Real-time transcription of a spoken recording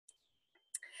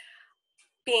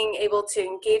being able to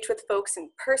engage with folks in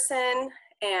person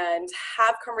and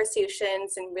have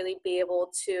conversations and really be able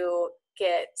to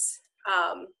get,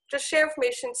 just share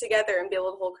information together and be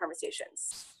able to hold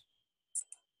conversations.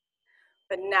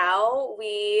 But now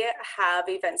we have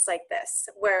events like this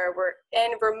where we're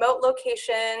in remote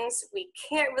locations, we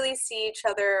can't really see each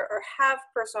other or have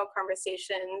personal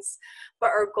conversations, but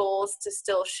our goal is to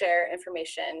still share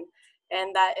information.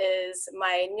 And that is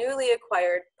my newly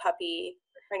acquired puppy.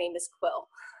 Her name is Quill.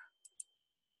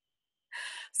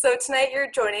 So tonight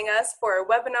you're joining us for a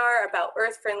webinar about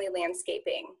earth-friendly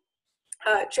landscaping.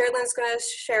 Geralyn's going to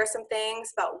share some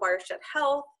things about watershed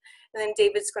health, and then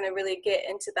David's going to really get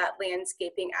into that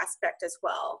landscaping aspect as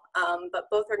well. But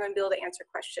both are going to be able to answer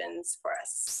questions for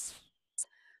us.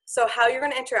 So how you're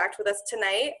going to interact with us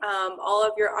tonight, all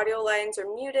of your audio lines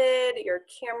are muted, your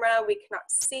camera, we cannot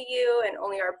see you, and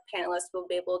only our panelists will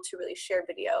be able to really share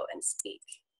video and speak.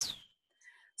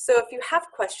 So if you have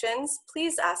questions,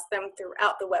 please ask them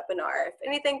throughout the webinar. If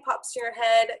anything pops in your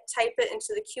head, type it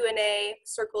into the Q&A,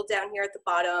 circle down here at the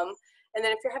bottom. And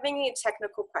then if you're having any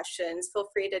technical questions, feel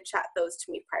free to chat those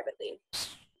to me privately.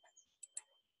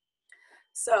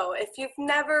 So if you've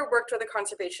never worked with a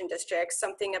conservation district,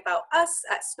 something about us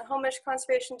at Snohomish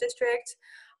Conservation District,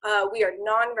 we are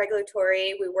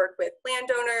non-regulatory. We work with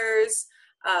landowners,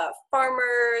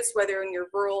 farmers, whether in your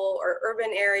rural or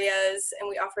urban areas, and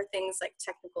we offer things like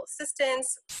technical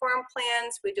assistance, farm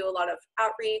plans. We do a lot of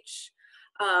outreach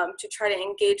to try to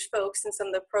engage folks in some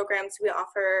of the programs we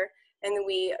offer, and then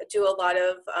we do a lot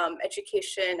of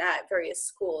education at various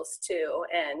schools too.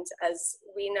 And as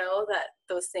we know that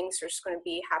those things are just going to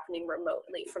be happening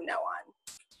remotely from now on.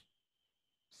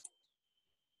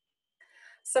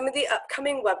 Some of the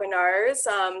upcoming webinars,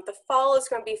 the fall is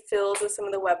going to be filled with some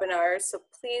of the webinars, so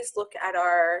please look at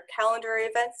our calendar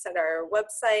events at our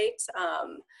website.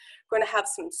 We're going to have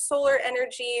some solar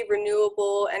energy,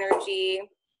 renewable energy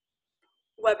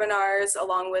webinars,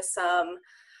 along with some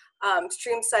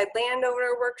streamside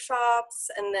landowner workshops,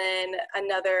 and then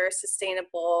another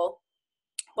sustainable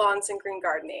lawns and green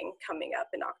gardening coming up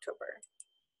in October.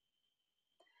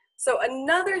 So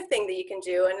another thing that you can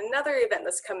do, and another event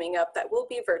that's coming up that will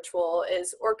be virtual,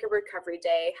 is Orchid Recovery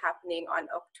Day happening on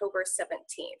October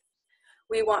 17th.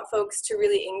 We want folks to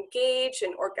really engage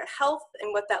in orchid health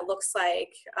and what that looks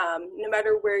like, no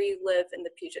matter where you live in the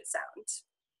Puget Sound.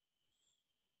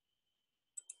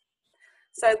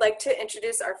 So I'd like to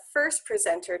introduce our first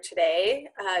presenter today,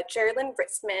 Geralyn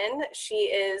Ritzman. She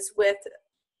is with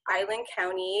Island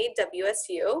County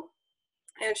WSU,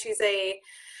 and she's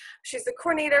the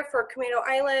coordinator for Camino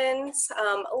Islands.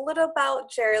 A little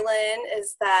about Geralyn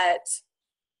is that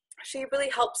she really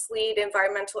helps lead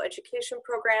environmental education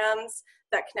programs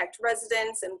that connect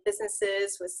residents and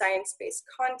businesses with science-based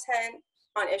content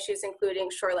on issues including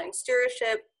shoreline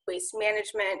stewardship, waste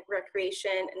management,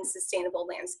 recreation, and sustainable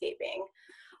landscaping.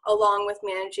 Along with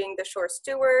managing the Shore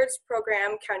Stewards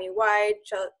program countywide,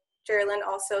 Geralyn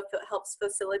also helps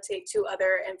facilitate 2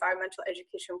 other environmental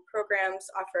education programs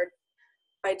offered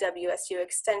by WSU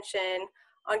Extension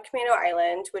on Camino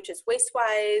Island, which is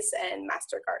WasteWise and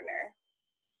Master Gardener.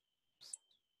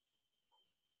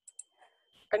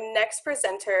 Our next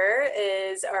presenter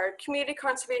is our Community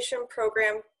Conservation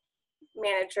Program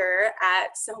Manager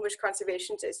at Snohomish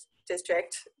Conservation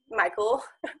District,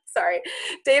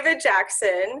 David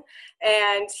Jackson,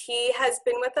 and he has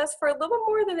been with us for a little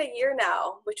more than a year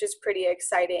now, which is pretty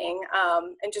exciting,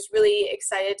 and just really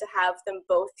excited to have them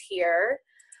both here.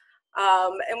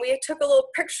 And we took a little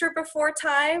picture before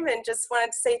time and just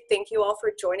wanted to say thank you all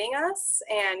for joining us.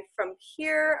 And from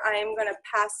here, I'm going to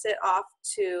pass it off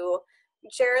to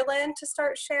Geralyn to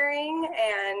start sharing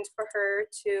and for her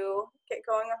to get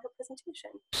going on her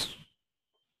presentation.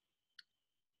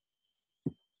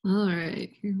 All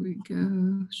right, here we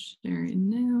go, sharing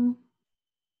now.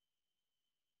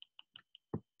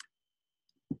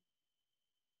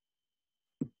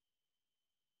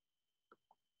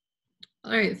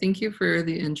 All right, thank you for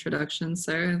the introduction,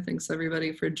 Sarah. Thanks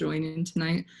everybody for joining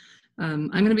tonight.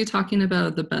 I'm going to be talking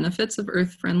about the benefits of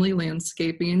earth-friendly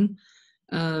landscaping.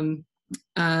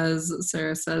 As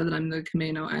Sarah said, I'm the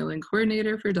Camino Island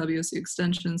coordinator for WSU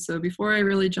Extension. So before I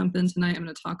really jump in tonight, I'm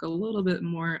going to talk a little bit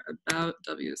more about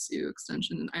WSU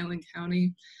Extension in Island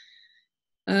County.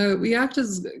 We act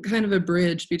as kind of a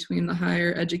bridge between the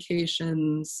higher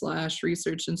education /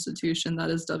 research institution that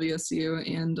is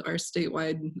WSU and our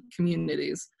statewide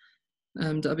communities.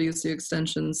 WSU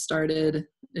Extension started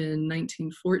in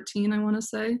 1914, I want to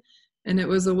say, and it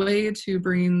was a way to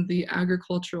bring the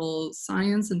agricultural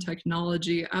science and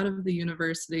technology out of the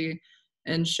university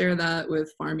and share that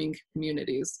with farming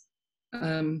communities.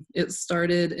 It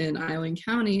started in Island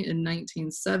County in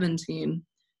 1917.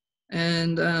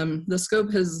 And the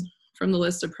scope has, from the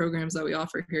list of programs that we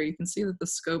offer here, you can see that the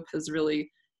scope has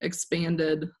really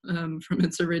expanded from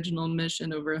its original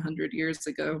mission over 100 years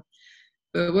ago.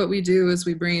 But what we do is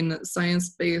we bring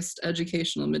science-based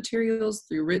educational materials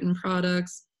through written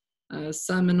products,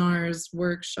 seminars,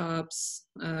 workshops.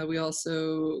 We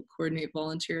also coordinate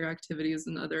volunteer activities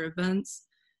and other events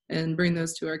and bring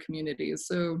those to our communities.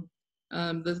 So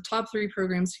the top 3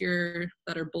 programs here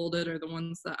that are bolded are the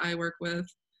ones that I work with.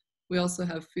 We also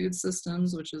have food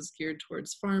systems, which is geared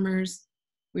towards farmers.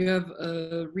 We have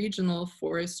a regional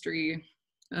forestry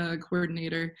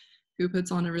coordinator who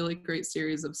puts on a really great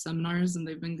series of seminars, and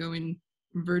they've been going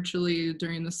virtually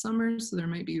during the summer, so there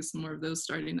might be some more of those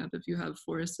starting up if you have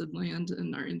forested land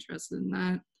and are interested in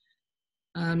that.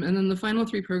 And then the final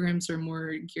 3 programs are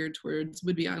more geared towards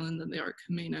Whidbey Island than they are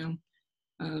Camino.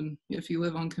 If you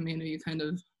live on Camino, you kind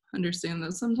of understand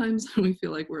that sometimes we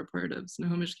feel like we're a part of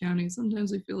Snohomish County,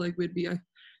 sometimes we feel like Whidbey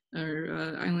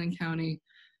or Island County,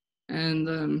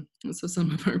 and so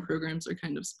some of our programs are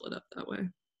kind of split up that way.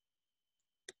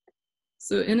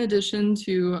 So in addition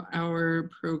to our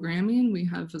programming, we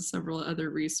have several other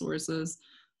resources.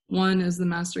 One is the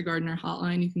Master Gardener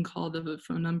Hotline. You can call the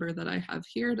phone number that I have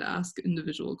here to ask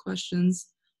individual questions.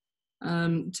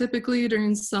 Typically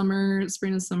during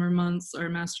spring and summer months, our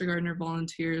Master Gardener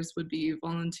volunteers would be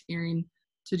volunteering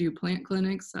to do plant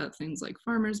clinics at things like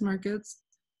farmers markets.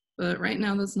 But right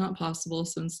now that's not possible,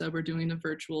 so instead we're doing a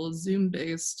virtual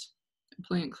Zoom-based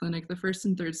plant clinic the first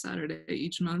and third Saturday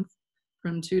each month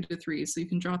from 2 to 3. So you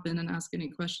can drop in and ask any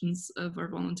questions of our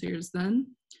volunteers then.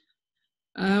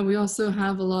 We also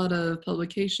have a lot of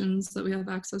publications that we have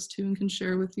access to and can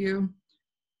share with you.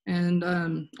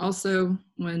 And also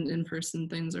when in-person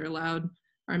things are allowed,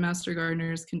 our Master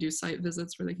Gardeners can do site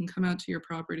visits where they can come out to your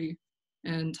property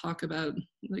and talk about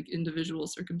like individual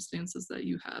circumstances that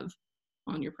you have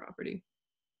on your property.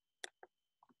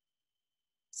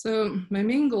 So my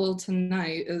main goal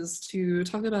tonight is to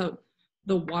talk about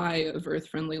the why of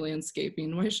earth-friendly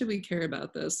landscaping. Why should we care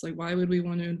about this? Like, why would we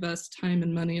want to invest time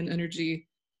and money and energy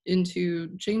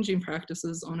into changing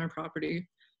practices on our property?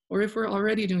 Or if we're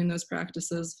already doing those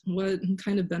practices, what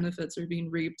kind of benefits are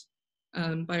being reaped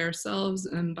by ourselves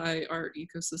and by our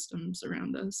ecosystems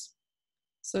around us?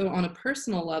 So on a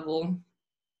personal level,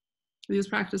 these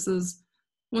practices,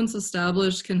 once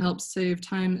established, can help save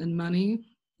time and money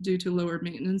due to lower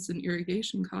maintenance and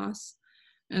irrigation costs.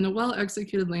 And a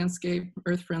well-executed landscape,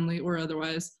 earth-friendly or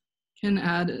otherwise, can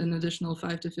add an additional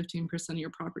 5 to 15% of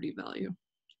your property value.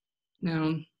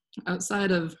 Now,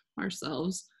 outside of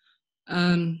ourselves,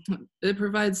 it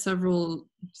provides several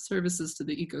services to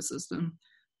the ecosystem.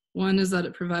 One is that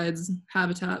it provides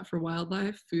habitat for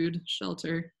wildlife, food,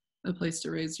 shelter, a place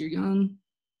to raise your young.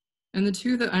 And the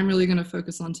 2 that I'm really going to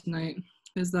focus on tonight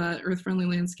is that earth-friendly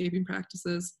landscaping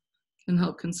practices can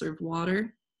help conserve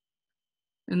water,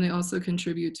 and they also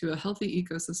contribute to a healthy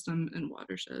ecosystem and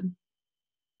watershed.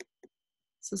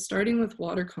 So starting with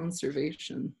water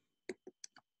conservation.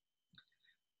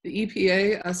 The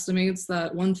EPA estimates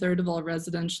that 1/3 of all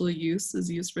residential use is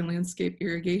used for landscape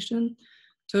irrigation,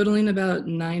 totaling about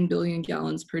 9 billion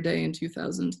gallons per day in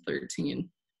 2013.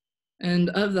 And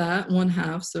of that,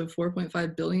 1/2, so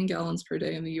 4.5 billion gallons per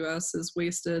day in the US is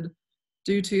wasted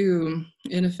due to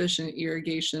inefficient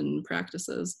irrigation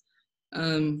practices,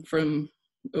 from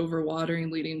overwatering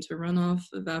leading to runoff,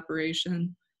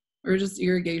 evaporation, or just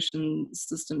irrigation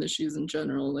system issues in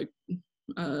general, like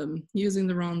using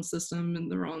the wrong system in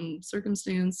the wrong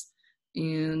circumstance.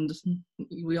 And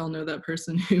we all know that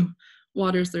person who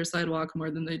waters their sidewalk more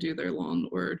than they do their lawn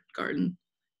or garden.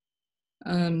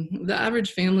 The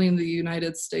average family in the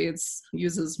United States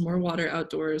uses more water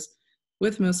outdoors,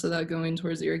 with most of that going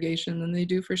towards irrigation, than they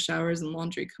do for showers and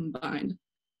laundry combined.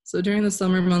 So during the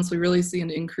summer months, we really see an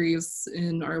increase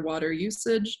in our water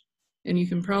usage, and you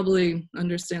can probably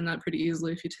understand that pretty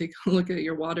easily if you take a look at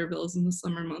your water bills in the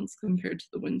summer months compared to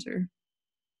the winter.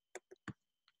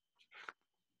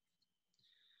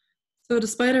 So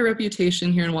despite our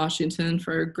reputation here in Washington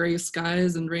for gray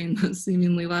skies and rain that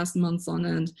seemingly lasts months on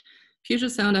end,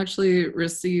 Puget Sound actually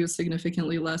receives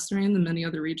significantly less rain than many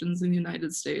other regions in the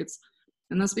United States,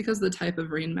 and that's because the type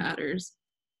of rain matters.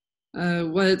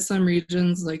 What some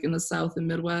regions, like in the South and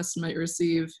Midwest, might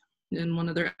receive in one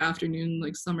of their afternoon,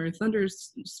 like summer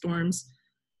thunderstorms,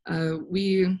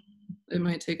 it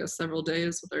might take us several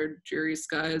days with our dreary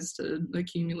skies to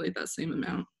accumulate that same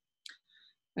amount.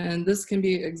 And this can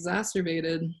be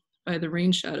exacerbated by the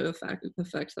rain shadow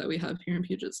effect that we have here in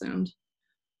Puget Sound.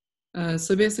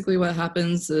 So basically what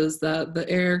happens is that the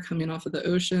air coming off of the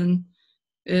ocean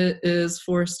it is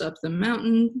forced up the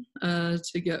mountain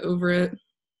to get over it.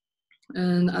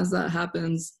 And as that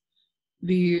happens,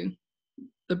 the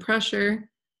pressure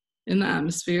in the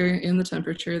atmosphere and the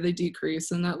temperature, they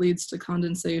decrease, and that leads to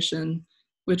condensation,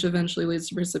 which eventually leads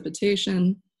to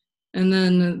precipitation. And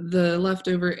then the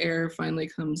leftover air finally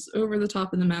comes over the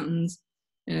top of the mountains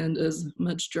and is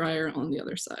much drier on the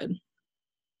other side.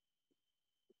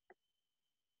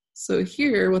 So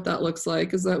here, what that looks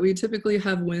like is that we typically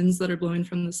have winds that are blowing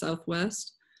from the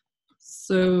southwest.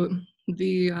 So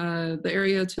the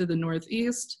area to the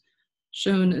northeast,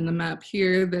 shown in the map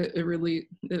here, that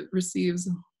it receives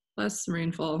less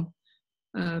rainfall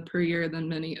per year than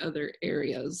many other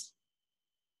areas.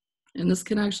 And this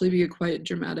can actually be a quite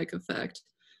dramatic effect.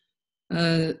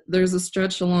 There's a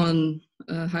stretch along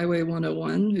Highway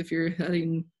 101 if you're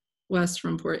heading west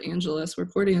from Port Angeles, where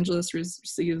Port Angeles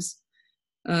receives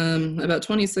about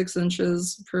 26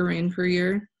 inches per rain per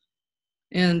year.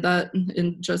 And that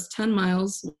in just 10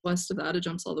 miles west of that, it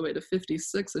jumps all the way to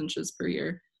 56 inches per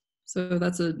year. So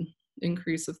that's an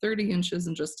increase of 30 inches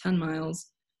in just 10 miles.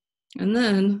 And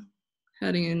then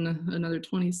heading another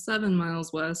 27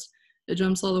 miles west, it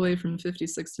jumps all the way from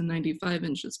 56 to 95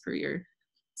 inches per year.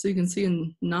 So you can see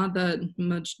in not that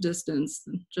much distance,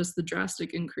 just the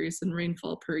drastic increase in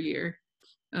rainfall per year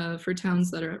for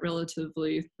towns that are at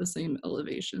relatively the same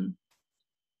elevation.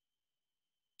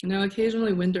 Now,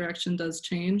 occasionally wind direction does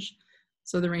change.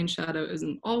 So the rain shadow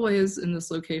isn't always in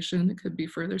this location. It could be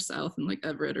further south in like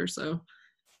Everett or so.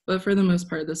 But for the most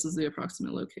part, this is the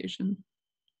approximate location.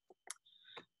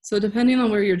 So depending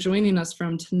on where you're joining us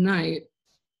from tonight,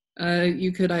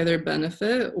 you could either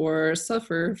benefit or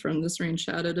suffer from this rain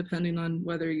shadow, depending on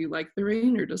whether you like the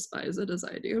rain or despise it, as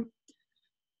I do.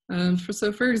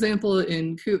 So for example,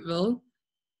 in Coupeville,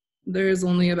 there's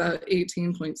only about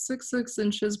 18.66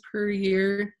 inches per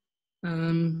year. A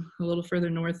little further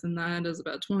north than that is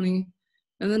about 20.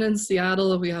 And then in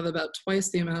Seattle, we have about twice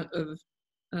the amount of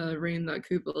rain that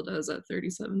Coupeville does at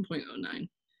 37.09.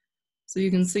 So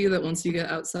you can see that once you get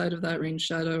outside of that rain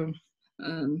shadow,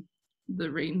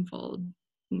 the rainfall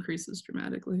increases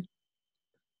dramatically.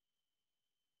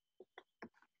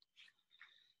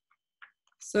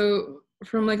 So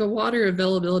from like a water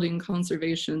availability and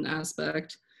conservation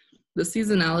aspect, the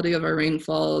seasonality of our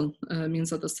rainfall means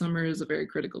that the summer is a very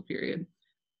critical period.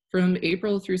 From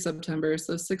April through September,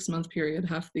 so 6-month period,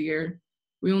 half the year,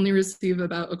 we only receive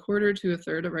about a quarter to a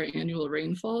third of our annual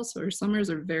rainfall, so our summers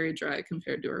are very dry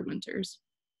compared to our winters.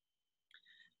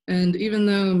 And even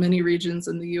though many regions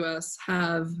in the US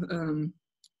have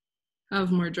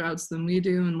more droughts than we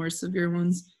do and more severe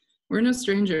ones, we're no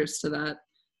strangers to that.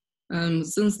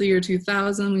 Since the year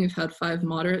 2000, we've had 5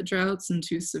 moderate droughts and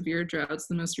 2 severe droughts,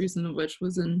 the most recent of which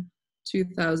was in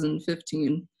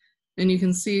 2015. And you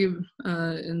can see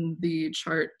in the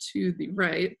chart to the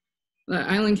right that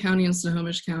Island County and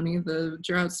Snohomish County, the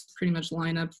droughts pretty much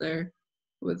line up there,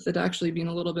 with it actually being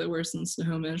a little bit worse in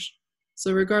Snohomish.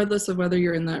 So regardless of whether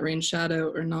you're in that rain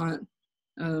shadow or not,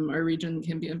 our region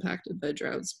can be impacted by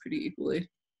droughts pretty equally.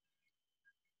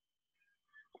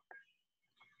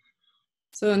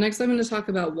 So next I'm going to talk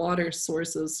about water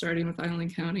sources, starting with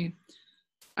Island County.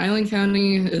 Island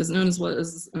County is known as what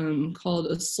is called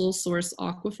a sole source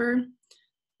aquifer.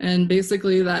 And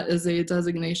basically that is a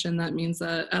designation that means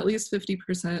that at least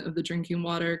 50% of the drinking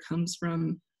water comes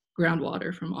from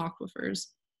groundwater, from aquifers.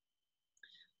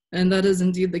 And that is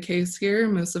indeed the case here.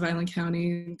 Most of Island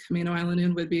County, Camino Island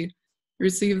and Whidbey,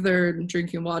 receive their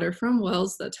drinking water from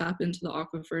wells that tap into the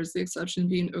aquifers, the exception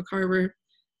being Oak Harbor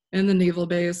and the Naval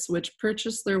Base, which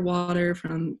purchase their water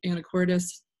from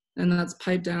Anacortes, and that's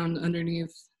piped down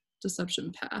underneath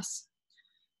Deception Pass.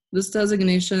 This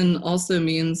designation also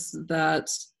means that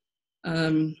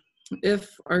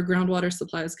if our groundwater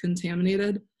supply is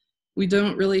contaminated, we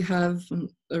don't really have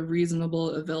a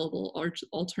reasonable, available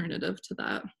alternative to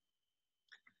that.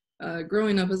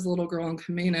 Growing up as a little girl in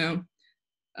Camino,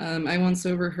 I once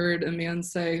overheard a man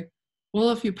say,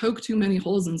 well, if you poke too many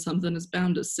holes in something, it's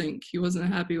bound to sink. He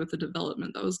wasn't happy with the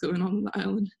development that was going on the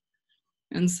island.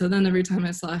 And so then every time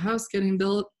I saw a house getting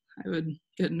built, I would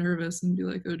get nervous and be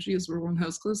like, oh geez, we're one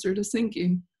house closer to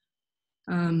sinking.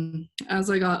 As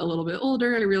I got a little bit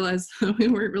older, I realized we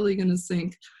weren't really gonna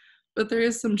sink. But there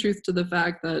is some truth to the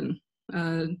fact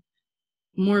that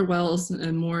more wells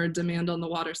and more demand on the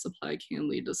water supply can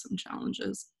lead to some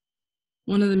challenges.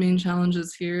 One of the main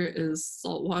challenges here is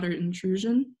saltwater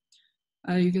intrusion.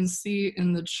 You can see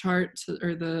in the chart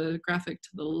or the graphic to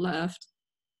the left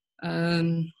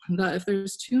that if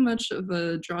there's too much of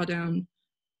a drawdown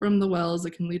from the wells,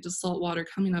 it can lead to salt water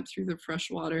coming up through the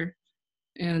fresh water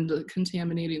and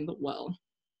contaminating the well.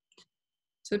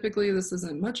 Typically, this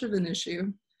isn't much of an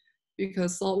issue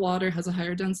because salt water has a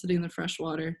higher density than fresh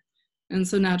water, and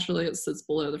so naturally it sits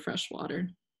below the fresh water.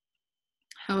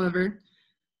 However,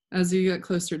 as you get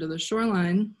closer to the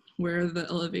shoreline, where the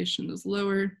elevation is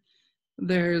lower,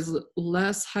 there's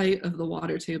less height of the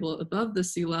water table above the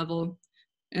sea level,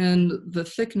 and the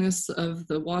thickness of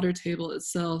the water table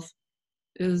itself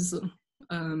is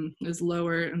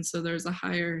lower, and so there's a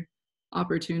higher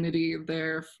opportunity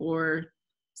there for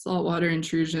saltwater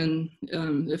intrusion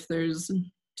if there's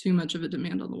too much of a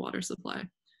demand on the water supply.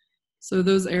 So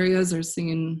those areas are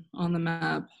seen on the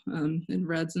map in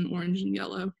reds and orange and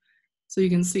yellow. So you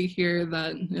can see here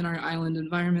that in our island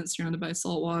environment surrounded by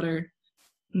salt water,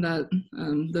 that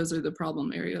those are the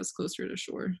problem areas closer to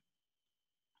shore.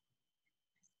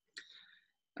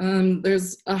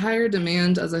 There's a higher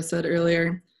demand, as I said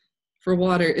earlier, for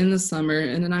water in the summer,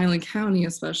 and in Island County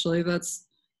especially, that's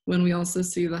when we also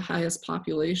see the highest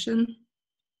population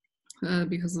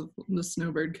because of the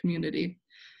snowbird community.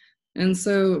 And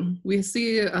so we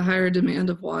see a higher demand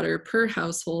of water per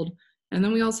household, and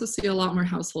then we also see a lot more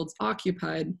households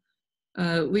occupied,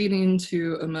 leading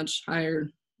to a much higher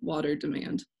water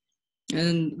demand.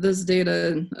 And this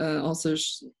data also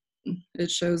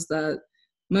it shows that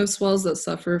most wells that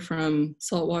suffer from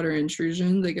saltwater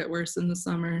intrusion, they get worse in the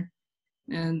summer,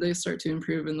 and they start to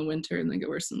improve in the winter, and they get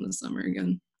worse in the summer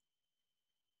again.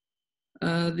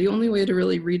 The only way to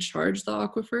really recharge the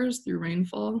aquifers is through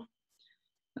rainfall.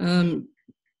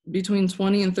 Between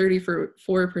 20 and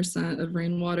 34% of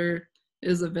rainwater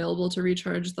is available to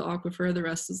recharge the aquifer. The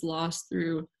rest is lost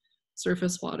through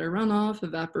surface water runoff,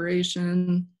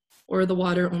 evaporation, or the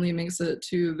water only makes it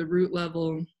to the root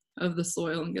level of the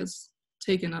soil and gets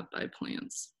taken up by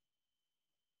plants.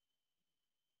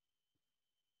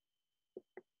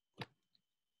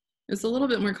 It's a little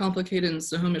bit more complicated in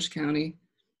Snohomish County.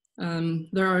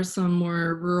 There are some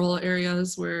more rural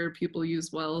areas where people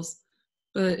use wells,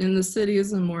 but in the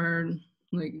cities and more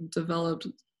like developed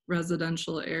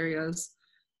residential areas,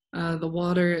 the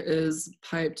water is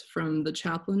piped from the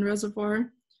Chaplin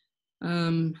Reservoir,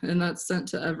 and that's sent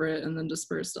to Everett and then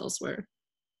dispersed elsewhere.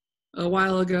 A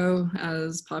while ago,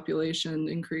 as population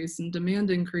increased and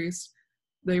demand increased,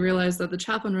 they realized that the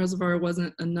Chaplin Reservoir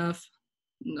wasn't enough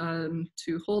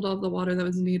to hold all the water that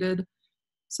was needed.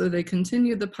 So they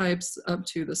continued the pipes up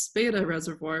to the Spada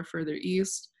Reservoir further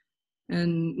east,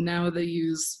 and now they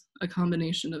use a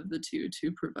combination of the two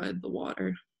to provide the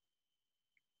water.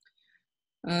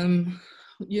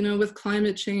 You know, with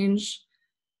climate change,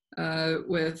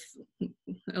 with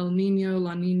El Nino,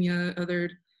 La Nina, other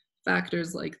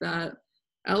factors like that,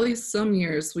 at least some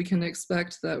years we can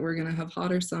expect that we're going to have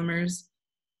hotter summers,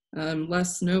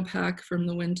 less snowpack from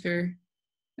the winter,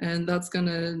 and that's going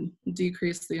to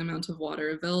decrease the amount of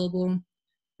water available.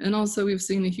 And also we've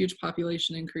seen a huge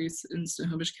population increase in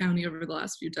Snohomish County over the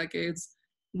last few decades,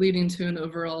 leading to an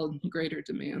overall greater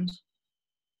demand.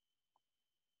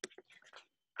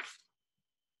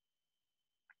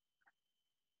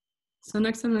 So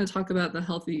next I'm going to talk about the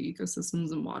healthy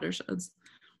ecosystems and watersheds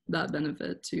that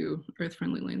benefit to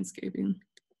earth-friendly landscaping.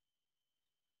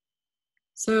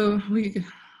 So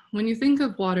when you think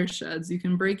of watersheds, you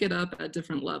can break it up at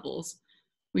different levels.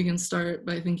 We can start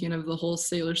by thinking of the whole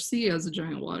Salish Sea as a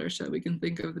giant watershed. We can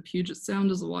think of the Puget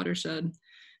Sound as a watershed,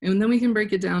 and then we can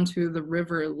break it down to the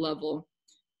river level.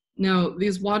 Now,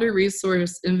 these water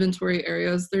resource inventory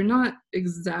areas, they're not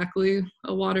exactly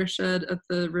a watershed at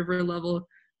the river level.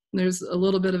 There's a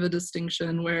little bit of a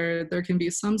distinction where there can be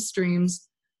some streams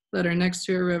that are next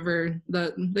to a river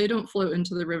that they don't flow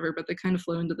into the river, but they kind of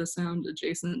flow into the sound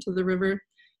adjacent to the river.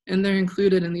 And they're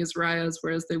included in these RIAs,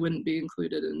 whereas they wouldn't be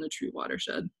included in the true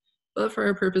watershed. But for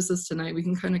our purposes tonight, we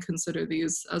can kind of consider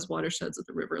these as watersheds at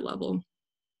the river level.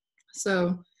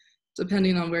 So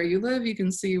depending on where you live, you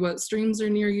can see what streams are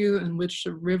near you and which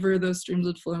river those streams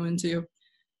would flow into.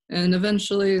 And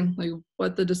eventually, like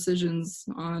what the decisions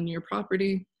on your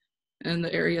property and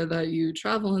the area that you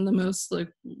travel in the most, like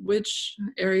which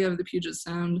area of the Puget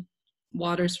Sound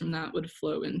waters from that would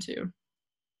flow into.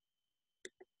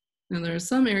 And there are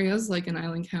some areas, like in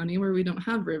Island County, where we don't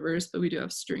have rivers, but we do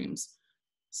have streams.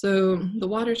 So the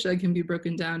watershed can be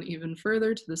broken down even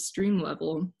further to the stream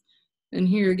level. And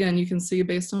here again, you can see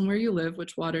based on where you live,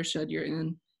 which watershed you're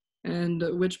in, and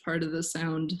which part of the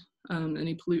sound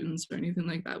any pollutants or anything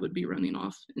like that would be running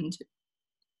off into.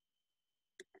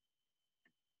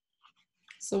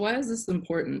 So why is this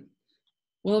important?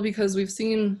 Well, because we've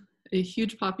seen a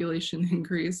huge population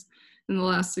increase in the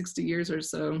last 60 years or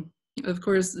so. Of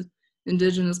course,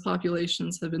 indigenous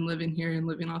populations have been living here and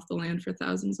living off the land for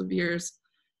thousands of years.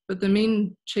 But the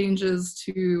main changes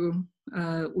to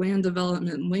land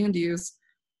development and land use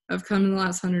have come in the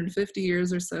last 150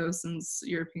 years or so since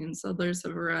European settlers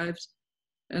have arrived.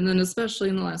 And then especially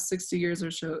in the last 60 years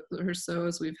or so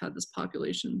as we've had this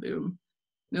population boom.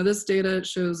 Now this data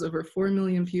shows over 4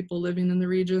 million people living in the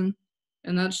region,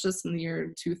 and that's just in the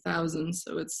year 2000,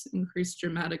 so it's increased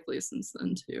dramatically since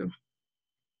then too.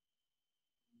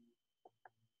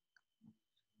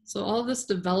 So all this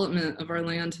development of our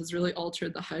land has really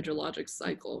altered the hydrologic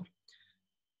cycle.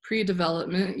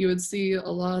 Pre-development, you would see a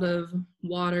lot of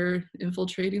water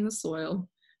infiltrating the soil,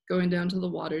 going down to the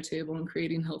water table and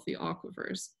creating healthy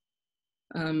aquifers.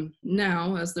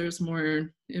 Now, as there's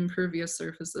more impervious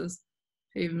surfaces,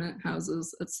 pavement,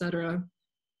 houses, etc.,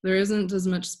 there isn't as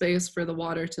much space for the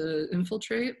water to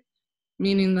infiltrate,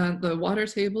 meaning that the water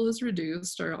table is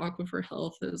reduced, our aquifer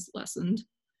health is lessened,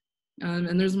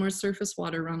 and there's more surface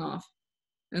water runoff.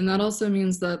 And that also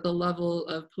means that the level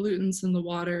of pollutants in the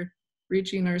water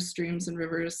reaching our streams and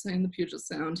rivers in the Puget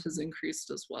Sound has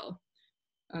increased as well.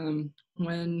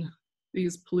 When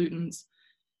these pollutants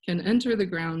can enter the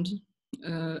ground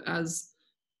as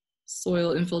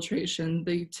soil infiltration,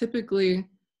 they typically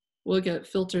will get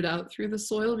filtered out through the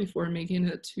soil before making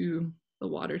it to the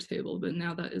water table, but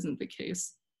now that isn't the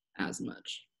case as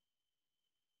much.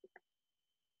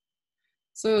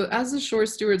 So as a shore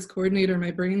stewards coordinator,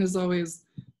 my brain is always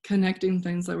connecting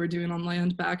things that we're doing on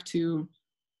land back to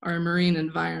our marine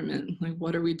environment. Like,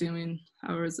 what are we doing?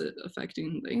 How is it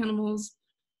affecting the animals,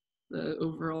 the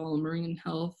overall marine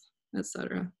health,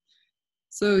 etc.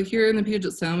 So here in the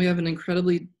Puget Sound, we have an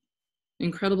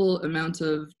incredible amount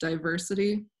of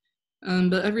diversity,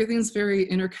 but everything's very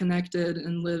interconnected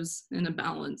and lives in a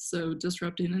balance. So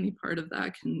disrupting any part of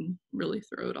that can really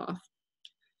throw it off.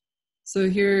 So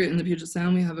here in the Puget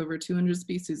Sound, we have over 200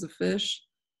 species of fish,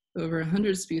 over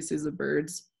 100 species of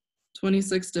birds,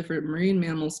 26 different marine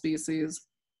mammal species,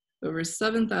 over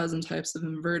 7,000 types of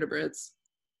invertebrates.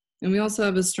 And we also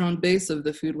have a strong base of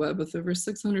the food web with over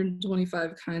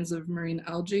 625 kinds of marine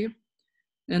algae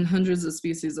and hundreds of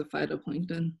species of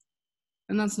phytoplankton.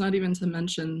 And that's not even to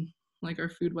mention like our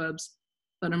food webs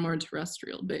that are more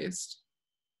terrestrial based.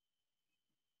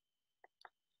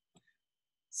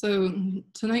 So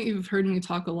tonight you've heard me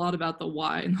talk a lot about the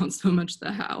why, not so much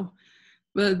the how.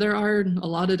 But there are a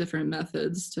lot of different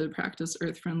methods to practice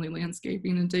earth-friendly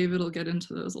landscaping, and David will get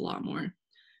into those a lot more.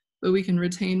 But we can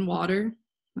retain water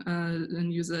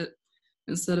and use it,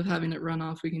 instead of having it run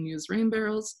off, we can use rain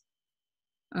barrels.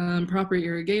 Proper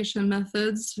irrigation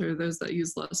methods are those that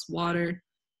use less water.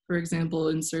 For example,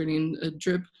 inserting a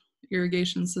drip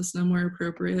irrigation system where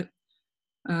appropriate.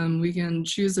 We can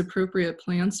choose appropriate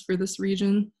plants for this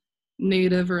region,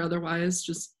 native or otherwise,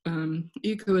 just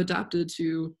eco-adapted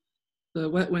to the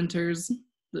wet winters,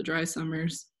 the dry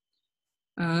summers.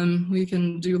 We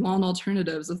can do lawn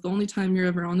alternatives. If the only time you're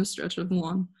ever on a stretch of the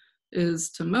lawn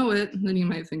is to mow it, then you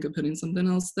might think of putting something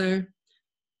else there.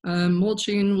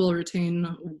 Mulching will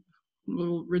retain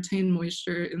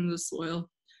moisture in the soil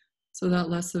so that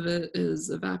less of it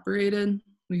is evaporated.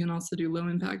 We can also do low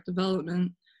impact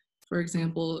development. For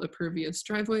example, a pervious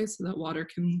driveway so that water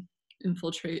can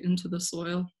infiltrate into the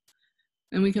soil.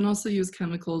 And we can also use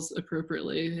chemicals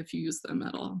appropriately if you use them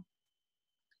at all.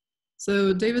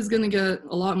 So David's going to get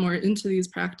a lot more into these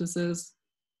practices,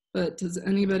 but does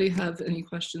anybody have any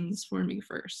questions for me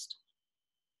first?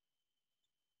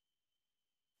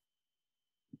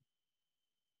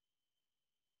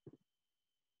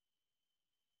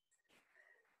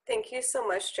 Thank you so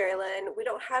much, Jerrilyn. We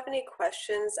don't have any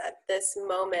questions at this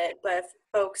moment, but if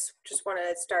folks just want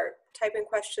to start typing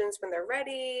questions when they're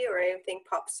ready or anything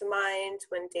pops to mind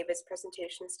when David's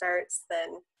presentation starts,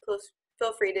 then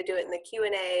feel free to do it in the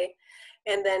Q&A,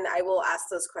 and then I will ask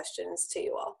those questions to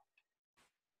you all.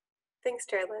 Thanks,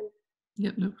 Jerrilyn.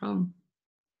 Yep, no problem.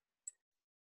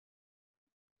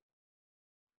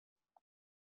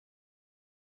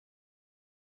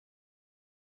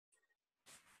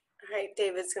 All right,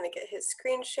 David's going to get his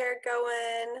screen share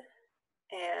going,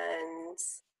 and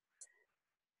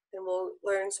then we'll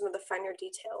learn some of the finer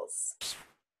details.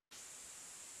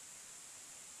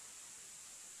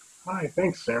 Hi,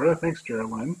 thanks, Sarah. Thanks,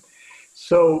 Jerrilyn.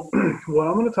 So what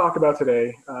I'm going to talk about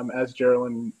today, as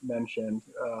Jerrilyn mentioned,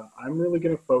 I'm really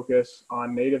going to focus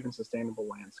on native and sustainable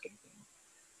landscaping.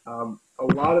 A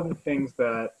lot of the things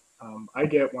that I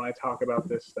get when I talk about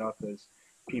this stuff is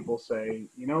people say,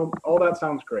 you know, all that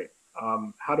sounds great.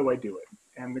 How do I do it?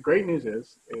 And the great news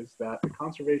is that the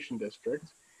Conservation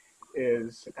District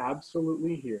is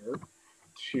absolutely here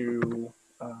to,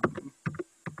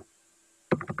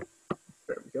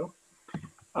 there we go,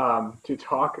 to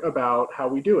talk about how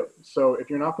we do it. So if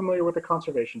you're not familiar with the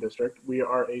Conservation District, we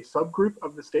are a subgroup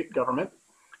of the state government.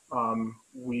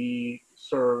 We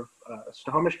serve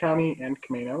Snohomish County and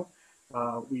Camino.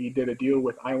 We did a deal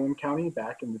with Island County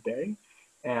back in the day,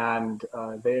 and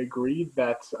they agreed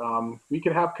that we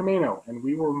could have Camino, and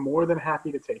we were more than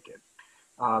happy to take it.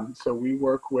 So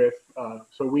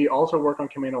we also work on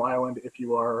Camino Island. If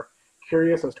you are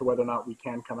curious as to whether or not we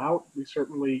can come out, we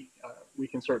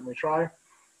can certainly try.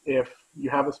 If you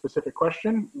have a specific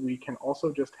question, we can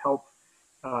also just help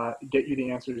get you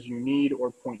the answers you need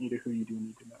or point you to who you do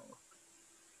need to know.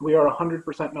 We are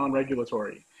 100%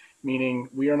 non-regulatory, meaning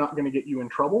we are not going to get you in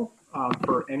trouble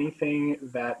for anything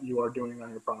that you are doing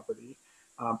on your property.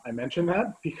 I mention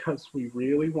that because we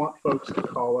really want folks to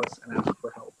call us and ask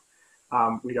for help.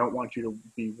 We don't want you to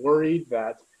be worried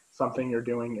that something you're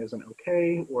doing isn't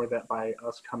okay, or that by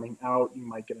us coming out, you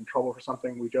might get in trouble for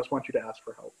something. We just want you to ask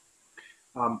for help.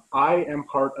 I am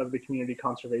part of the community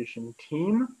conservation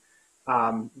team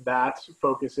that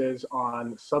focuses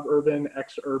on suburban,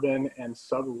 exurban, and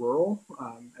sub-rural,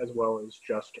 as well as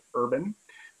just urban.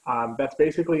 That's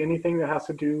basically anything that has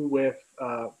to do with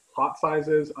plot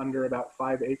sizes under about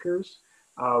 5 acres.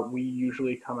 We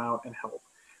usually come out and help.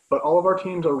 But all of our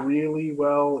teams are really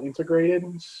well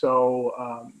integrated,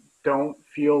 so don't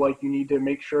feel like you need to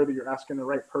make sure that you're asking the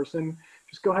right person.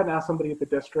 Just go ahead and ask somebody at the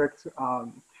district.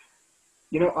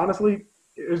 You know, honestly,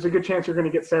 there's a good chance you're going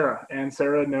to get Sarah, and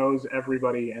Sarah knows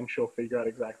everybody, and she'll figure out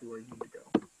exactly where you need to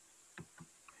go.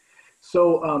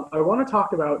 So I want to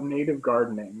talk about native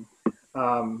gardening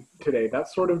today.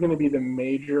 That's sort of going to be the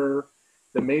major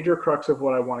crux of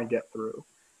what I want to get through.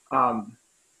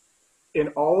 In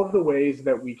all of the ways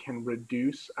that we can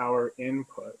reduce our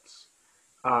inputs,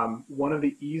 one of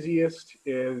the easiest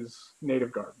is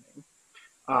native gardening.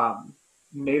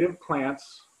 Native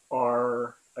plants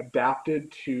are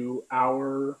adapted to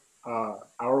our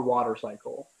water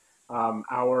cycle,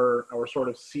 our sort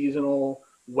of seasonal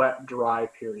wet, dry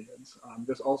periods.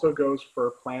 This also goes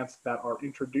for plants that are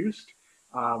introduced,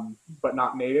 but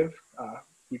not native.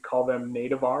 We call them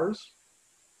nativars.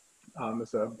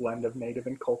 It's a blend of native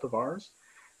and cultivars.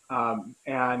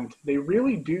 And they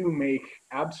really do make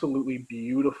absolutely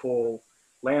beautiful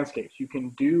landscapes. You can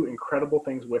do incredible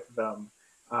things with them.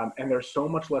 And there's so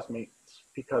much less maintenance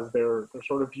because they're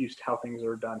sort of used to how things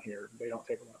are done here. They don't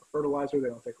take a lot of fertilizer, they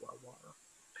don't take a lot of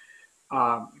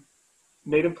water.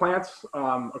 Native plants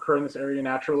occur in this area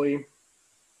naturally.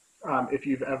 If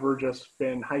you've ever just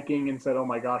been hiking and said, oh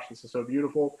my gosh, this is so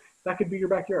beautiful, that could be your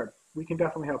backyard. We can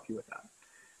definitely help you with that.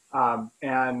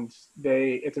 And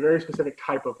it's a very specific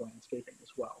type of landscaping as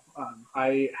well.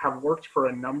 I have worked for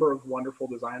a number of wonderful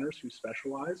designers who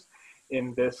specialize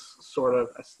in this sort of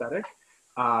aesthetic.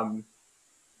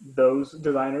 Those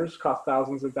designers cost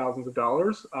thousands and thousands of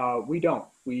dollars. We don't.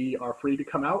 We are free to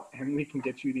come out and we can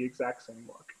get you the exact same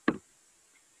look.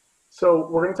 So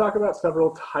we're going to talk about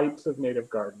several types of native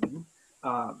gardening.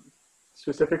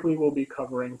 Specifically, we'll be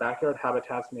covering backyard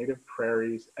habitats, native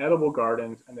prairies, edible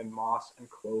gardens, and then moss and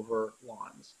clover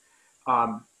lawns.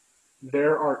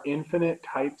 There are infinite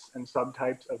types and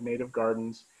subtypes of native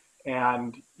gardens,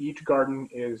 and each garden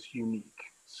is unique.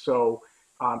 So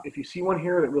if you see one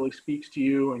here that really speaks to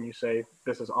you and you say,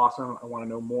 this is awesome, I want to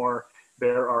know more,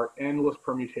 there are endless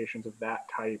permutations of that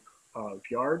type of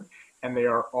yard, and they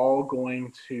are all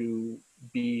going to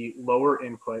be lower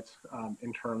inputs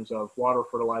in terms of water,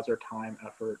 fertilizer, time,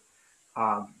 effort,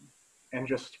 and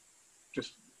just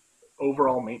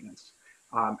overall maintenance.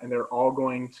 And they're all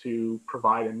going to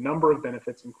provide a number of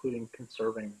benefits, including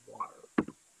conserving water.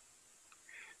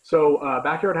 So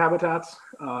backyard habitats,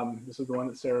 this is the one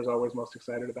that Sarah's always most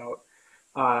excited about.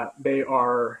 They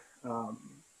are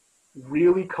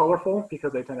really colorful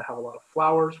because they tend to have a lot of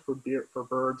flowers for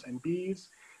birds and bees.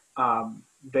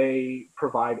 They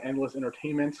provide endless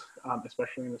entertainment,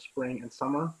 especially in the spring and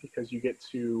summer, because you get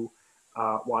to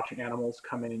watch animals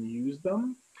come in and use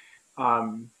them.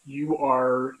 You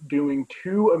are doing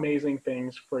two amazing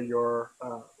things for your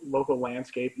local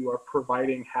landscape. You are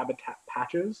providing habitat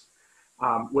patches,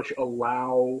 which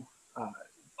allow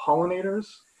pollinators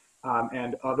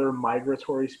and other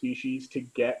migratory species to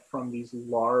get from these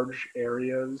large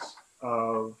areas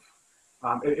of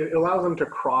it allows them to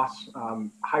cross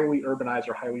highly urbanized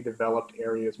or highly developed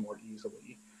areas more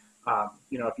easily.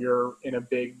 You know, if you're in a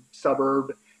big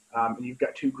suburb and you've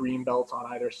got two green belts on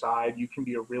either side, you can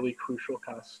be a really crucial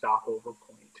kind of stopover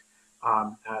point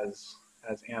as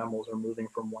animals are moving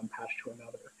from one patch to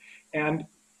another. And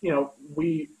you know,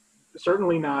 we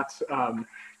certainly not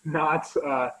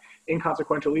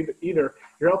inconsequential either.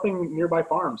 You're helping nearby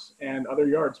farms and other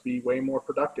yards be way more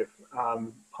productive.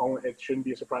 It shouldn't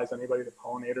be a surprise to anybody that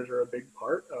pollinators are a big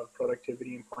part of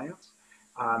productivity in plants.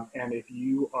 And if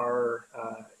you are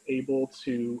able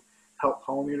to help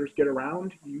pollinators get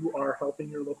around, you are helping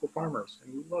your local farmers,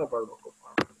 and we love our local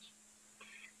farmers.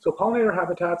 So pollinator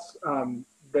habitats,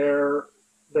 they're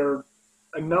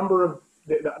a number of,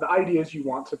 the idea is you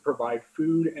want to provide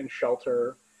food and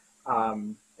shelter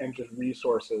and just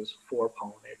resources for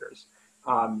pollinators.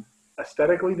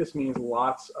 Aesthetically, this means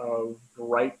lots of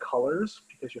bright colors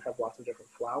because you have lots of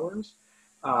different flowers.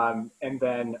 And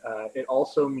then it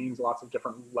also means lots of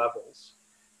different levels.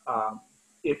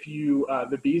 If you,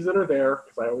 the bees that are there,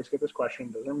 because I always get this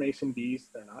question, those are mason bees,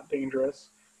 they're not dangerous.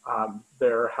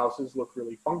 Their houses look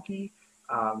really funky.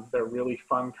 They're really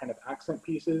fun kind of accent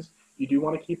pieces. You do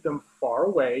want to keep them far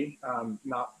away,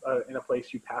 not in a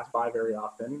place you pass by very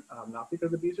often, not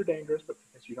because the bees are dangerous, but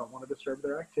because you don't want to disturb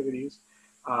their activities.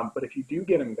 But if you do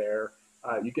get them there,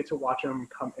 you get to watch them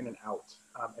come in and out.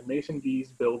 And mason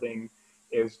bees building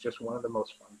is just one of the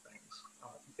most fun things,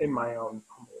 in my own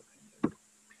humble opinion.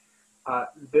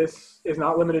 This is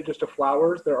not limited just to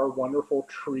flowers. There are wonderful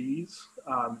trees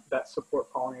that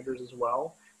support pollinators as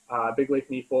well. Big Leaf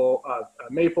maple,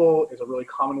 maple is a really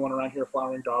common one around here.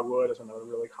 Flowering dogwood is another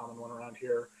really common one around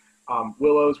here.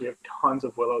 Willows, we have tons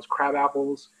of willows. Crab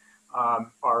apples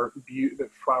are that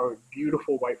flower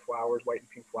beautiful white flowers, white and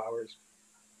pink flowers.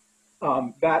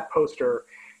 That poster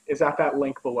is at that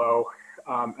link below,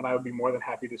 and I would be more than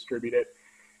happy to distribute it.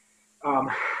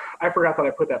 I forgot that I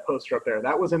put that poster up there.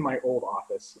 That was in my old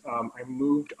office. I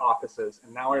moved offices,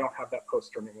 and now I don't have that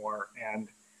poster anymore. And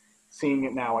seeing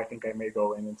it now, I think I may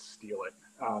go in and steal it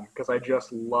because I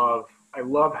just love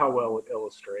how well it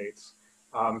illustrates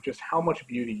just how much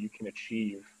beauty you can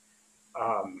achieve,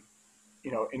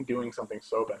 you know, in doing something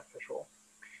so beneficial.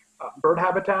 Bird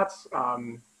habitats.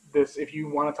 If you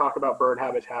want to talk about bird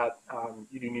habitat,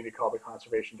 you do need to call the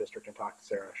conservation district and talk to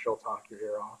Sarah. She'll talk your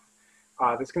ear off.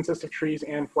 This consists of trees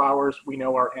and flowers. We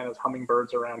know our Anna's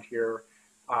hummingbirds around here.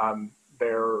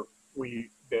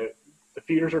 The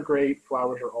feeders are great.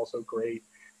 Flowers are also great.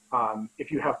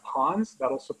 If you have ponds,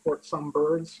 that'll support some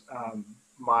birds.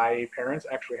 My parents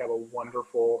actually have a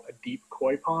deep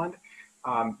koi pond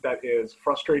that is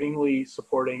frustratingly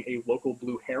supporting a local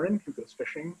blue heron who goes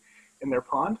fishing in their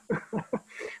pond.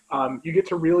 You get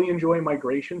to really enjoy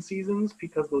migration seasons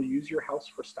because they'll use your house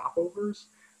for stopovers.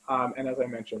 And as I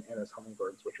mentioned, Anna's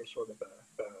hummingbirds, which are sort of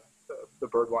the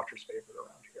bird watcher's favorite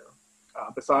around here,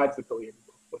 besides the pileated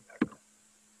woodpecker.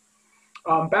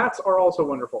 Bats are also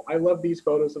wonderful. I love these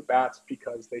photos of bats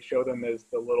because they show them as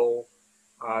the little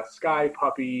sky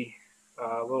puppy,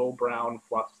 little brown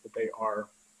fluffs that they are.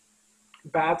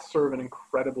 Bats serve an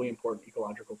incredibly important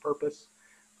ecological purpose.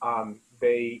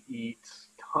 They eat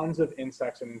tons of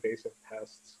insects and invasive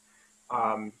pests.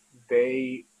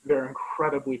 They're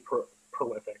incredibly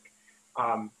prolific.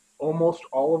 Almost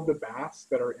all of the bats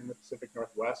that are in the Pacific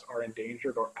Northwest are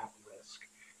endangered or at risk.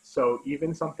 So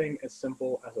even something as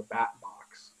simple as a bat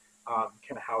box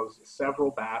can house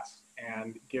several bats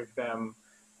and give them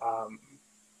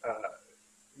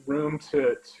room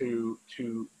to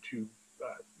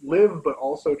live, but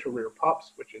also to rear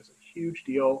pups, which is a huge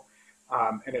deal.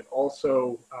 And it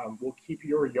also will keep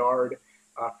your yard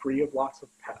free of lots of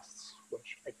pests,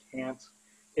 which I can't.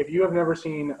 If you have never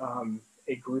seen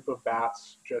a group of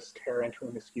bats just tear into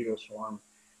a mosquito swarm,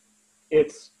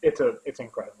 it's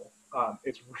incredible.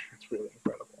 It's really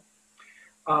incredible.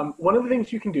 One of the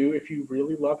things you can do if you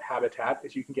really love habitat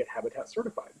is you can get habitat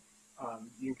certified.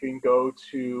 You can go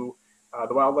to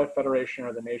the Wildlife Federation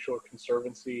or the Nature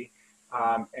Conservancy,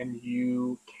 and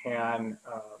you can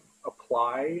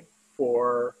apply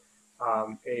for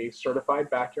a certified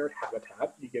backyard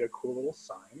habitat. You get a cool little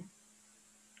sign.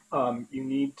 You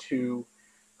need to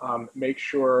make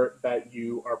sure that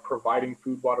you are providing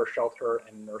food, water, shelter,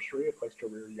 and nursery, a place to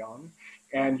rear young.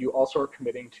 And you also are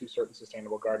committing to certain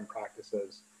sustainable garden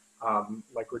practices,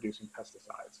 like reducing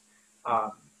pesticides.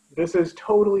 This is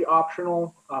totally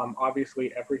optional.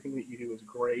 Obviously, everything that you do is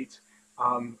great,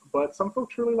 but some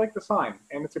folks really like the sign,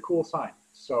 and it's a cool sign.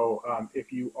 So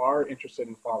if you are interested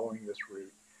in following this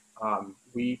route,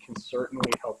 we can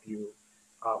certainly help you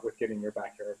with getting your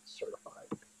backyard certified.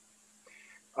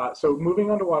 So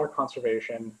moving on to water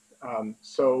conservation.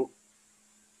 So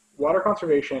water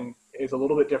conservation is a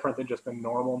little bit different than just the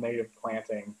normal native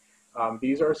planting.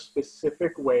 These are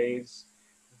specific ways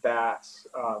that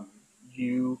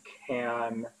you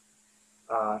can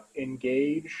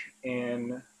engage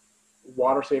in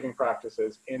water saving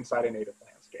practices inside a native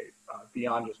landscape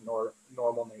beyond just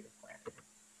normal native planting.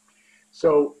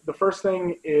 So the first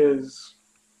thing is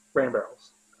rain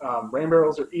barrels. Rain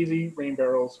barrels are easy. Rain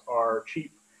barrels are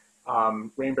cheap.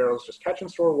 Rain barrels just catch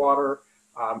and store water.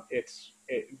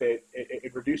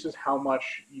 It reduces how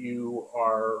much you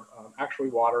are actually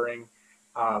watering.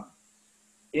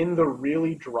 In the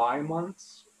really dry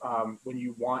months, when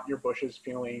you want your bushes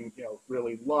feeling,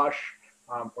 really lush,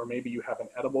 or maybe you have an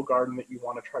edible garden that you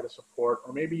want to try to support,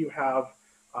 or maybe you have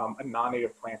a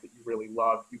non-native plant that you really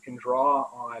love, you can draw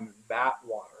on that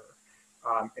water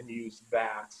and use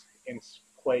that in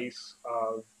place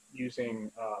of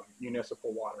using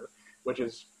municipal water, which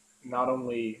is not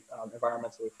only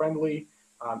environmentally friendly,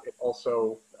 it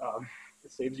also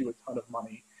it saves you a ton of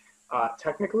money.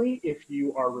 Technically, if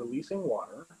you are releasing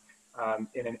water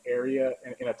in an area,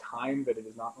 in a time that it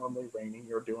is not normally raining,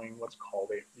 you're doing what's called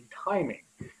a retiming.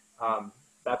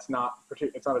 It's not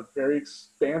a very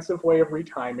expansive way of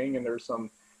retiming, and there's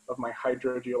some of my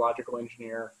hydrogeological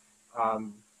engineer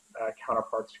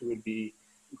counterparts who would be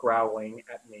growling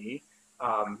at me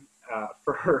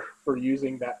for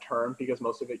using that term, because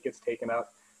most of it gets taken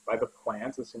up by the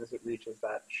plants as soon as it reaches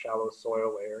that shallow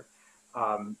soil layer.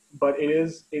 But it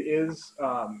is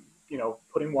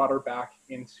putting water back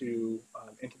into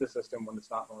the system when it's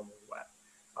not normally wet,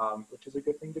 which is a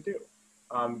good thing to do.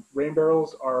 Rain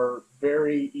barrels are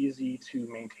very easy to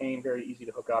maintain, very easy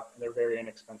to hook up, and they're very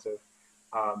inexpensive.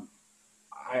 I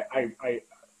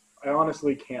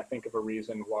honestly can't think of a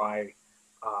reason why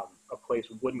a place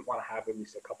wouldn't want to have at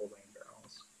least a couple rain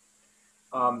barrels.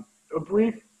 A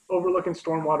brief overlook in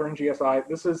stormwater and GSI.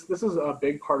 This is a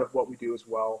big part of what we do as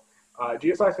well.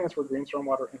 GSI stands for Green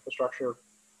Stormwater Infrastructure.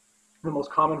 The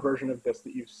most common version of this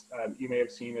that you may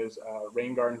have seen is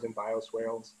rain gardens and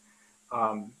bioswales.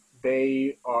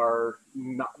 They are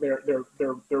not,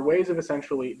 they're ways of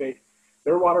essentially,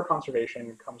 their water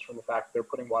conservation comes from the fact that they're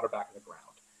putting water back in the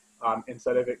ground.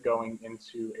 Instead of it going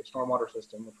into a stormwater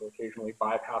system, which will occasionally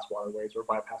bypass waterways or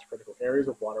bypass critical areas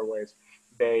of waterways,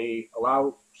 they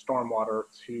allow stormwater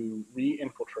to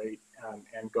re-infiltrate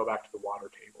and go back to the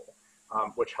water table,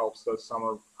 which helps those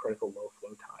summer critical low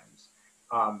flow times.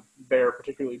 They're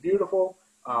particularly beautiful.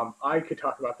 I could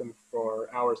talk about them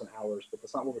for hours and hours, but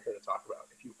that's not what we're here to talk about.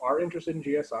 If you are interested in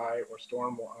GSI or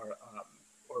stormwater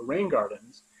or rain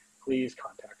gardens, please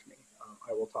contact me.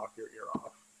 I will talk your ear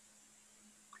off.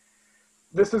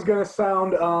 This is going to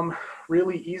sound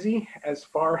really easy as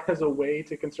far as a way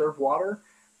to conserve water,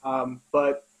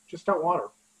 but just don't water.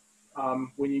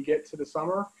 When you get to the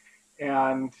summer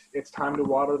and it's time to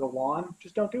water the lawn,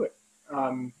 just don't do it.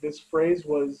 This phrase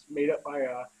was made up by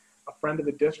a friend of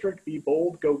the district: be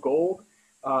bold, go gold.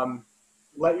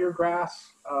 Let your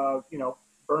grass,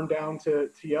 burn down to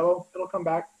yellow. It'll come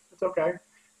back. It's okay.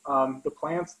 The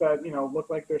plants that, look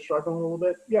like they're struggling a little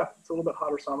bit, yeah, it's a little bit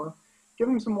hotter summer. Give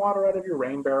them some water out of your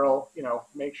rain barrel.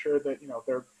 Make sure that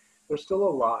they're still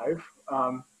alive.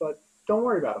 But don't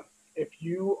worry about them. If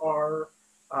you're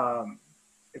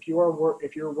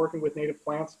working with native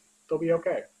plants, they'll be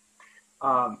okay.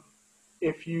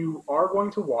 If you are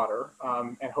going to water,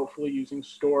 and hopefully using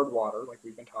stored water like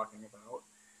we've been talking about,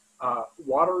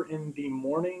 water in the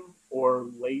morning or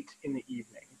late in the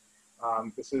evening.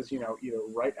 This is, either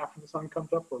right after the sun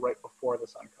comes up or right before the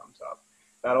sun comes up.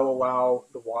 That'll allow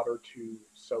the water to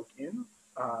soak in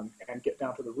and get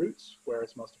down to the roots where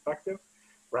it's most effective,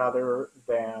 rather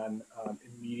than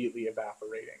immediately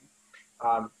evaporating.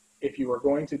 If you are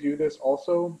going to do this,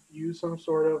 also use some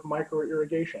sort of micro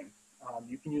irrigation.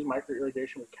 You can use micro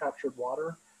irrigation with captured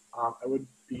water. I would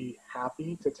be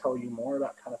happy to tell you more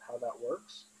about kind of how that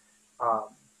works.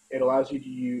 It allows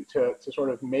you to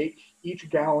sort of make each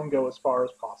gallon go as far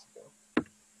as possible.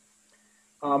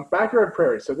 Backyard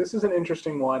prairies. So this is an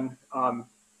interesting one.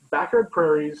 Backyard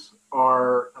prairies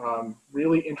are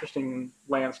really interesting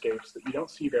landscapes that you don't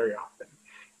see very often.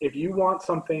 If you want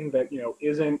something that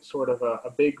isn't sort of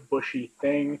a big bushy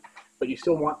thing, but you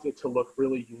still want it to look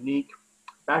really unique,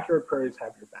 backyard prairies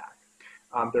have your back.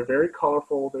 They're very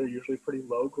colorful. They're usually pretty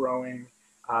low growing,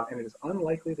 and it is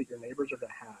unlikely that your neighbors are going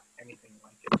to have anything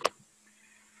like it.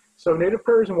 So native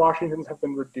prairies in Washington have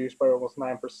been reduced by almost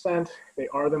 9%. They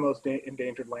are the most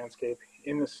endangered landscape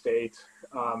in the state,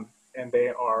 and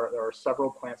there are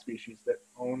several plant species that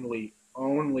only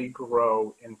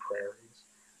grow in prairies.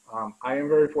 I am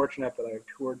very fortunate that I have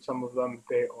toured some of them.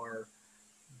 They are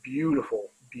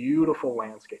beautiful, beautiful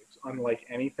landscapes, unlike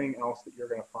anything else that you're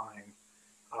going to find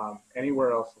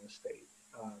anywhere else in the state.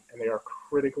 And they are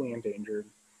critically endangered.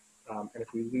 And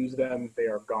if we lose them, they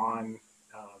are gone,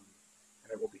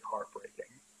 and it will be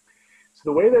heartbreaking. So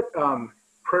the way that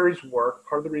prairies work,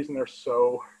 part of the reason they're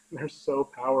so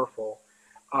powerful,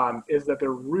 is that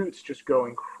their roots just go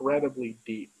incredibly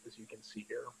deep, as you can see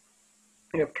here.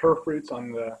 You have turf roots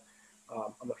on the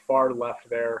far left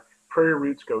there. Prairie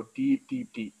roots go deep,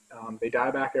 deep, deep. They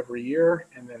die back every year,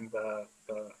 and then the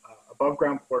above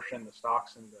ground portion, the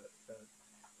stalks and the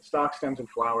stalk stems and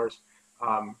flowers,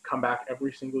 come back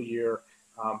every single year.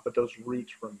 but those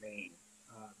roots remain.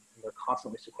 And they're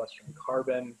constantly sequestering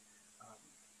carbon.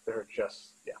 They're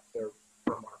just, yeah, they're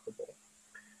remarkable.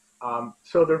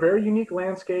 So they're very unique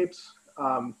landscapes.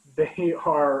 They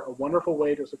are a wonderful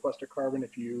way to sequester carbon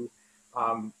if you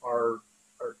are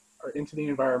into the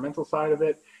environmental side of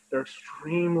it. They're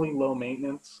extremely low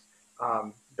maintenance.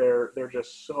 They're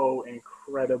just so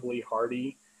incredibly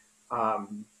hardy.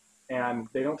 And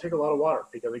they don't take a lot of water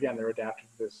because, again, they're adapted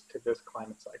to this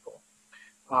climate cycle.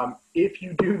 If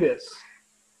you do this,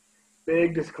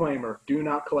 big disclaimer, do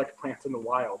not collect plants in the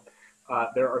wild.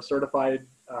 There are certified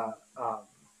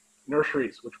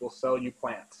nurseries which will sell you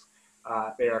plants.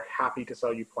 They are happy to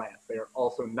sell you plants. They are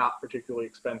also not particularly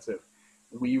expensive.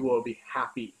 We will be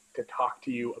happy to talk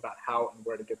to you about how and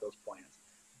where to get those plants.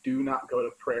 Do not go to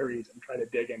prairies and try to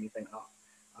dig anything up.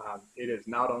 It is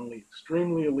not only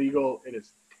extremely illegal, it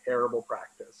is terrible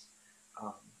practice.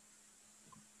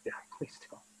 Yeah, please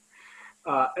don't.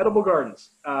 Edible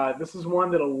gardens. This is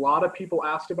one that a lot of people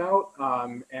asked about,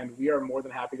 and we are more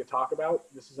than happy to talk about.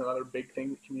 This is another big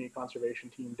thing the community conservation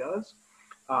team does.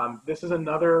 This is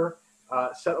another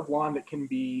set of lawn that can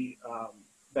be,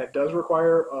 that does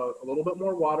require a little bit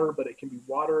more water, but it can be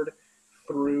watered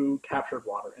through captured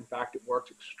water. In fact, it works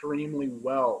extremely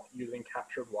well using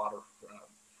captured water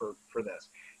for this.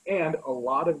 And a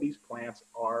lot of these plants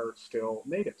are still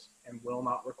natives and will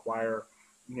not require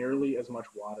nearly as much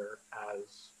water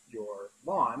as your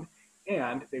lawn,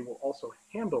 and they will also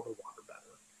handle the water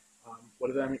better.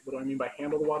 What do I mean by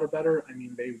handle the water better? I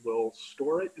mean they will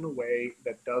store it in a way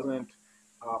that doesn't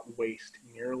waste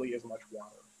nearly as much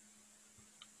water.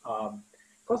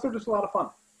 Plus, they're just a lot of fun.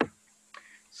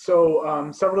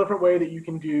 So several different ways that you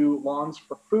can do lawns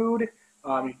for food.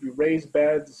 You can do raised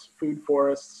beds, food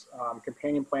forests,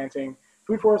 companion planting.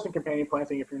 Food forest and companion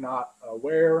planting, if you're not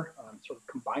aware, sort of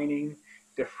combining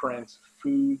different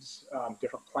foods,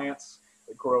 different plants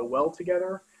that grow well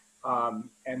together.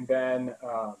 And then,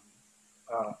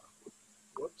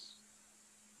 whoops,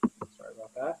 sorry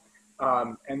about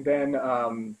that. And then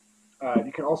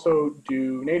you can also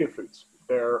do native foods.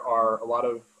 There are a lot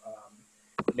of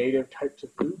native types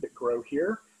of food that grow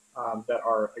here that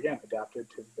are, again, adapted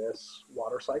to this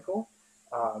water cycle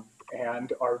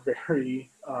and are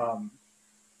very,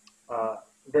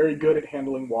 very good at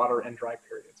handling water and dry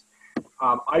periods.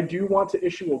 I do want to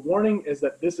issue a warning is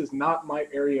that this is not my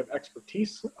area of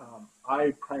expertise.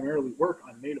 I primarily work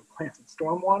on native plants and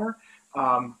stormwater.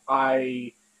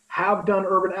 I have done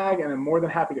urban ag and I'm more than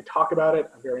happy to talk about it.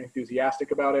 I'm very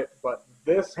enthusiastic about it, but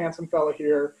this handsome fellow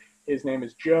here, his name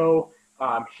is Joe.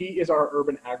 He is our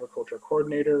urban agriculture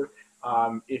coordinator.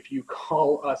 If you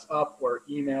call us up or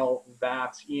email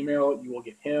that email, you will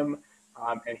get him.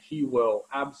 And he will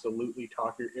absolutely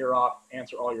talk your ear off,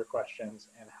 answer all your questions,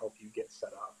 and help you get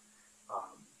set up.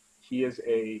 He is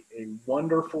a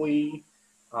wonderfully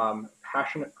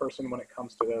passionate person when it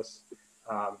comes to this,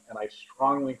 and I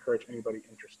strongly encourage anybody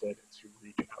interested to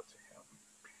reach out to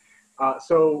him.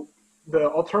 So the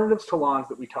alternatives to lawns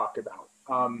that we talked about.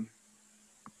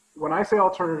 When I say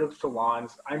alternatives to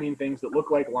lawns, I mean things that look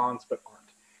like lawns but aren't.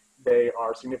 They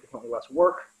are significantly less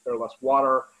work, they're less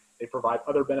water, they provide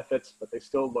other benefits, but they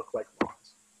still look like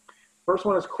lawns. First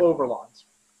one is clover lawns.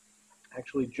 I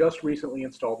actually just recently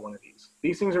installed one of these.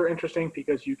 These things are interesting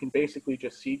because you can basically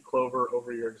just seed clover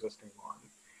over your existing lawn.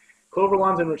 Clover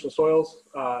lawns enrich the soils.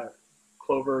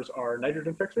 Clovers are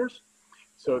nitrogen fixers,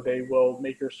 so they will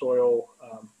make your soil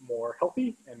more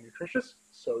healthy and nutritious.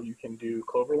 So you can do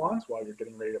clover lawns while you're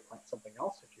getting ready to plant something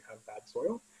else if you have bad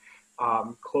soil.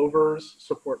 Clovers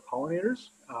support pollinators.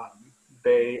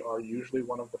 They are usually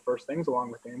one of the first things, along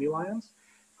with dandelions,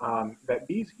 that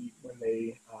bees eat when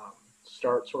they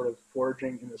start sort of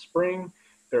foraging in the spring.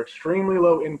 They're extremely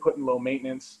low input and low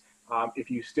maintenance.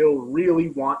 If you still really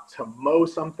want to mow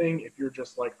something, if you're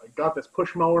just like, I got this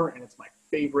push mower and it's my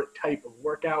favorite type of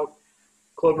workout,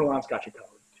 clover lawns got you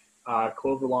covered.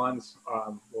 Clover lawns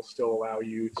will still allow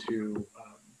you to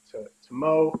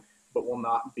mow, but will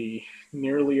not be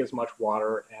nearly as much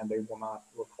water, and they will not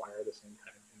require the same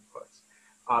kind of inputs.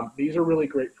 These are really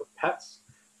great for pets,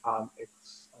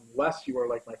 unless you are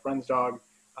like my friend's dog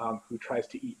who tries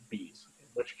to eat bees, in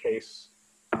which case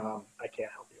I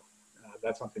can't help you.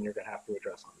 That's something you're going to have to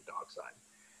address on the dog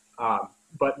side.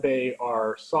 But they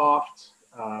are soft.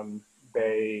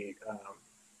 They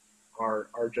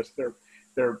are just,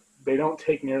 they don't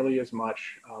take nearly as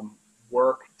much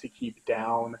work to keep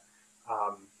down.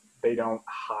 They don't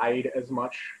hide as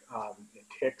much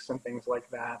ticks and things like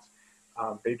that.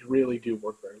 They really do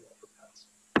work very well for pets.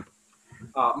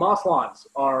 Moss lawns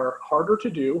are harder to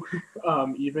do,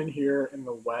 even here in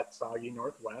the wet, soggy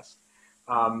Northwest.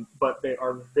 but they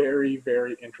are very,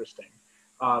 very interesting.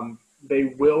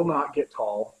 They will not get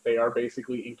tall. They are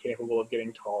basically incapable of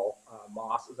getting tall.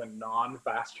 Moss is a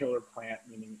non-vascular plant,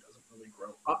 meaning it doesn't really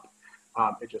grow up.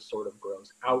 It just sort of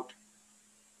grows out.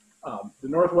 The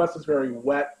Northwest is very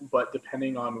wet, but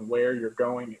depending on where you're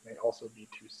going, it may also be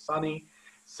too sunny.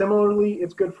 Similarly,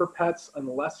 it's good for pets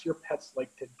unless your pets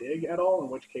like to dig at all, in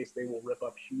which case they will rip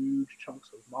up huge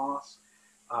chunks of moss.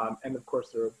 And of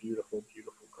course, they're a beautiful,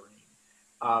 beautiful green.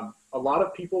 A lot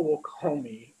of people will call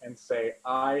me and say,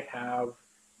 I have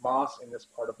moss in this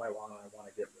part of my lawn and I want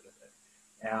to get rid of it.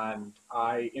 And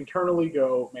I internally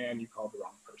go, man, you called the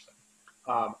wrong person.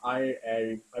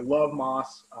 I love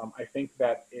moss. I think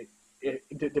that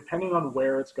depending on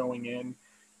where it's going in,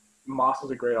 moss is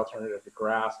a great alternative to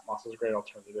grass. Moss is a great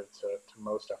alternative to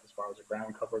most stuff as far as a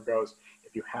ground cover goes.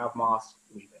 If you have moss,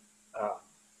 leave it.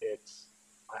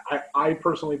 I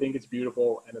personally think it's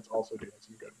beautiful, and it's also doing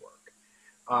some good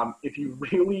work. If you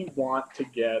really want to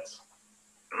get,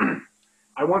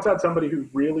 I once had somebody who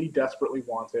really desperately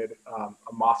wanted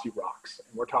a mossy rocks,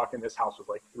 and we're talking this house was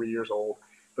like 3 years old,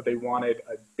 but they wanted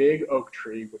a big oak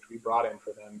tree, which we brought in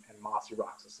for them, and mossy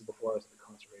rocks. This is before I was in the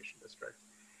conservation district.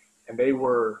 And they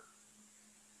were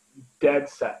dead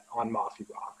set on mossy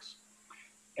rocks.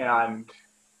 And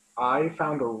I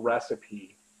found a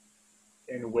recipe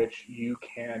in which you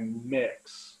can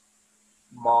mix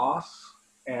moss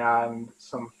and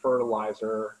some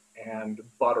fertilizer and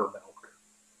buttermilk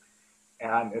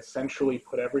and essentially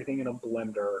put everything in a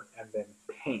blender and then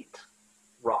paint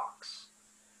rocks.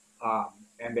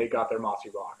 And they got their mossy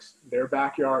rocks. Their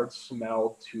backyard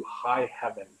smelled to high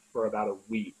heaven for about a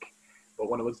week. But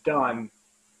when it was done,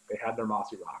 they had their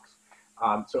mossy rocks.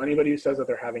 So anybody who says that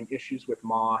they're having issues with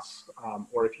moss,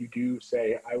 or if you do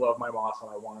say, I love my moss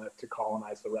and I want it to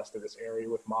colonize the rest of this area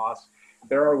with moss,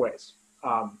 there are ways.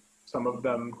 Some of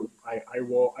them, I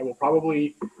will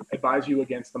probably advise you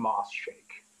against the moss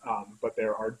shake, but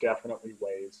there are definitely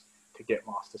ways to get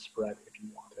moss to spread if you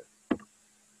want it.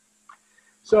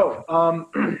 So,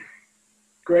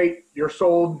 great, you're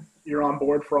sold, you're on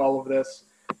board for all of this.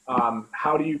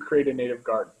 How do you create a native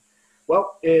garden?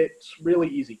 Well, it's really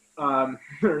easy.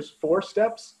 There's 4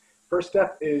 steps. First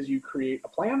step is you create a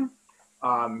plan.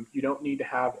 You don't need to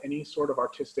have any sort of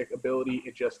artistic ability.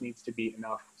 It just needs to be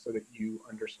enough so that you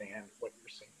understand what you're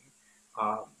seeing.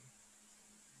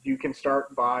 You can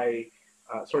start by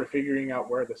sort of figuring out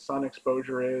where the sun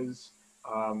exposure is,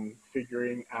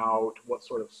 figuring out what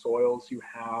sort of soils you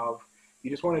have. You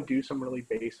just want to do some really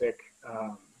basic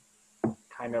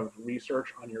kind of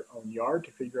research on your own yard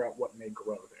to figure out what may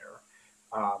grow there.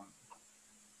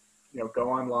 Go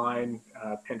online,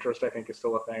 Pinterest I think is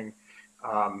still a thing,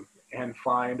 and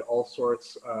find all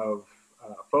sorts of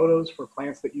photos for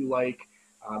plants that you like.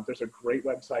 There's a great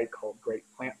website called Great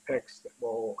Plant Picks that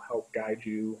will help guide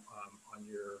you on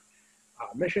your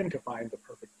mission to find the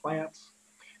perfect plants.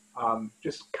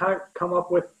 Just kind of come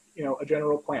up with a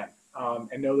general plan,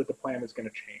 and know that the plan is going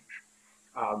to change.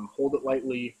 Hold it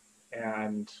lightly,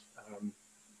 and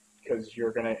because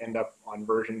you're going to end up on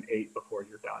version 8 before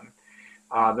you're done.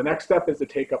 The next step is to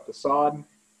take up the sod.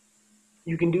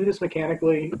 You can do this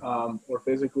mechanically or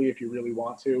physically if you really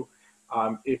want to.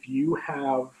 If you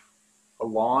have a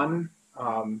lawn,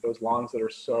 those lawns that are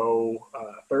so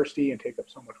thirsty and take up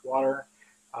so much water,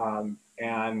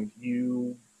 and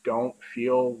you don't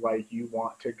feel like you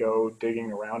want to go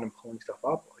digging around and pulling stuff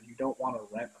up, or you don't want to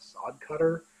rent a sod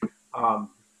cutter,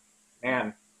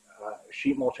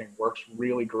 sheet mulching works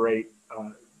really great.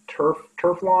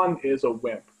 Turf lawn is a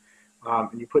wimp.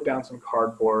 And you put down some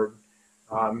cardboard,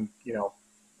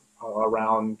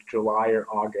 around July or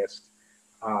August,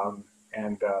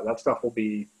 and that stuff will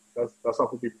be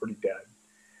pretty dead.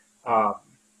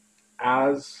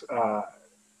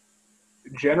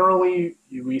 Generally,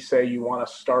 we say you want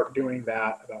to start doing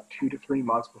that about 2 to 3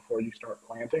 months before you start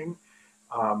planting.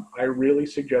 I really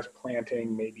suggest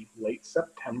planting maybe late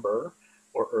September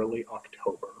or early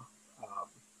October,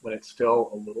 when it's still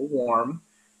a little warm,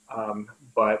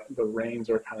 but the rains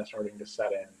are kind of starting to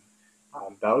set in.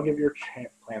 That'll give your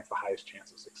plants the highest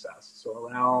chance of success. So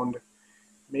around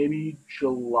maybe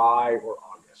July or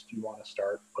August, you want to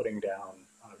start putting down,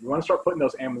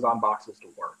 those Amazon boxes to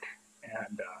work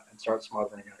and start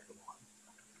smothering out your lawn.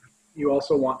 You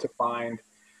also want to find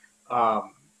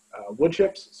wood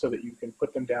chips so that you can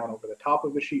put them down over the top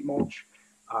of the sheet mulch.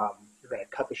 You're going to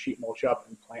cut the sheet mulch up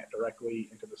and plant directly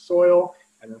into the soil,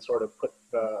 and then sort of put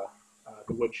the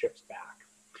wood chips back.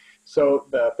 So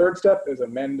the third step is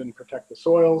amend and protect the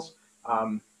soils.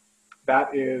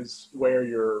 That is where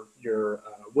your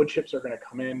wood chips are going to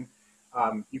come in.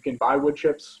 You can buy wood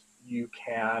chips. You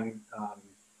can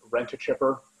rent a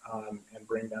chipper and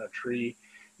bring down a tree.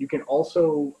 You can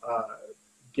also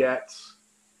get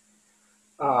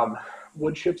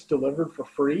wood chips delivered for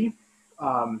free.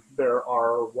 There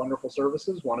are wonderful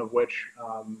services, one of which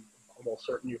I'm almost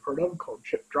certain you've heard of, called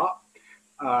Chip Drop.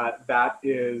 That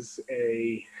is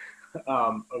a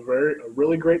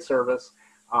really great service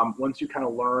once you kind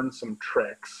of learn some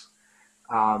tricks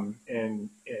in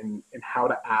how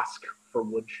to ask for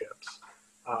wood chips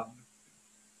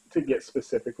to get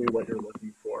specifically what you're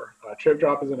looking for. Chip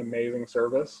Drop is an amazing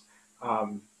service.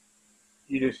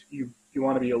 You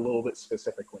want to be a little bit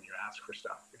specific when you ask for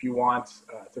stuff. If you want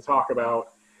to talk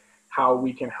about how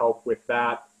we can help with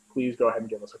that, please go ahead and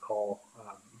give us a call.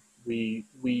 We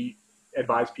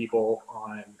advise people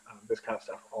on this kind of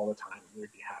stuff all the time, and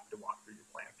we'd be happy to walk through your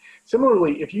plan.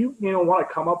 Similarly, if you want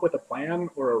to come up with a plan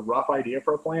or a rough idea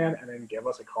for a plan and then give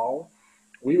us a call,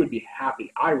 we would be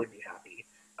happy. I would be happy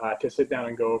to sit down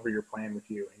and go over your plan with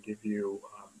you and give you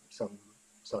some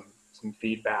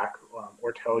feedback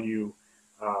or tell you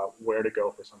where to go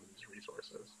for some of these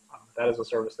resources. That is a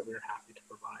service that we're happy to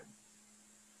provide.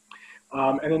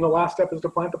 And then the last step is to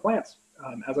plant the plants.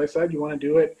 As I said, you want to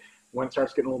do it when it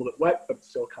starts getting a little bit wet, but it's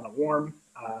still kind of warm.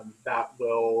 That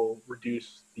will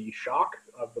reduce the shock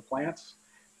of the plants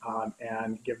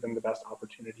and give them the best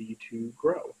opportunity to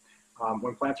grow.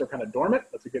 When plants are kind of dormant,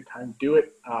 that's a good time to do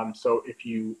it. So if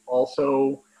you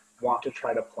also want to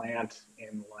try to plant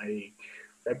in like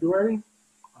February,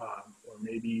 or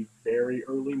maybe very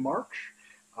early March,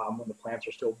 when the plants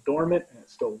are still dormant and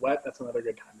it's still wet, that's another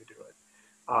good time to do it.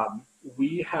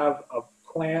 We have a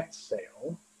plant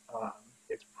sale.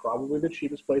 It's probably the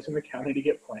cheapest place in the county to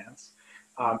get plants.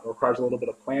 It requires a little bit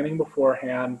of planning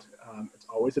beforehand. It's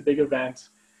always a big event.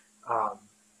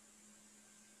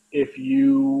 If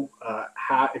you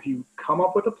come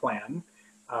up with a plan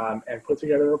and put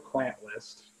together a plant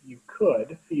list, you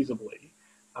could feasibly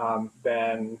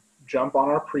then jump on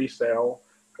our pre-sale,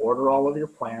 order all of your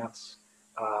plants.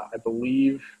 I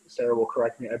believe, Sarah will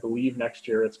correct me, I believe next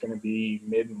year it's going to be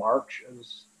mid-March,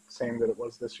 is the same that it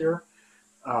was this year.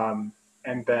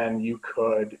 And then you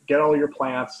could get all your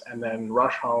plants and then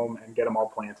rush home and get them all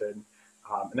planted.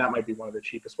 And that might be one of the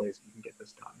cheapest ways that you can get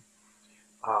this done.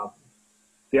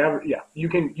 You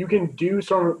can do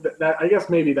some of that. I guess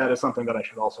maybe that is something that I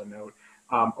should also note.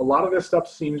 A lot of this stuff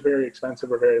seems very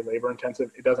expensive or very labor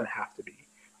intensive. It doesn't have to be.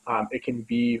 It can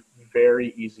be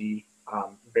very easy,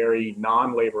 very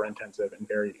non-labor intensive, and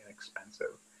very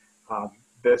inexpensive.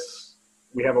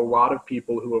 We have a lot of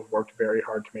people who have worked very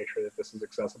hard to make sure that this is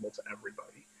accessible to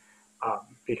everybody,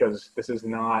 because this is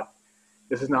not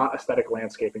aesthetic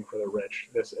landscaping for the rich.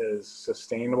 This is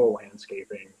sustainable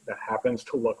landscaping that happens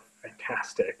to look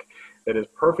fantastic, that is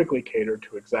perfectly catered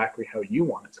to exactly how you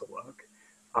want it to look,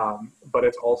 but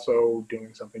it's also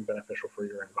doing something beneficial for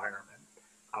your environment.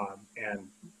 And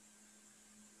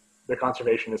the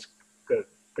conservation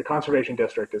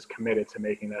district is committed to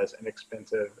making that as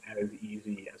inexpensive and as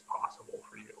easy as possible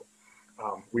for you.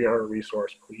 We are a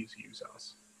resource. Please use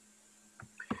us.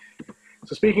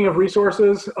 So speaking of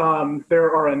resources,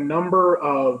 there are a number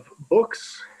of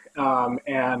books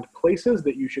and places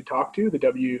that you should talk to. The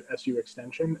WSU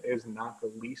Extension is not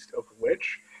the least of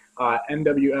which.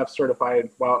 NWF Certified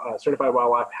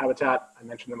Wildlife Habitat, I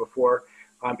mentioned them before.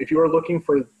 If you are looking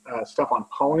for stuff on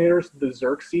pollinators, the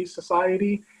Xerxes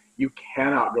Society, you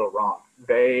cannot go wrong.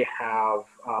 They have,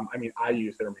 I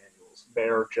use their manuals.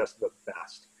 They're just the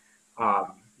best.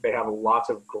 They have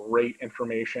lots of great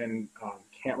information.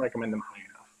 Can't recommend them high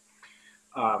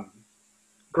enough.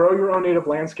 Grow Your Own Native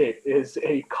Landscape is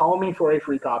call me for a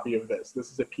free copy of this.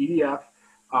 This is a PDF.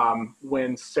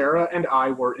 When Sarah and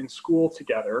I were in school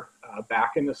together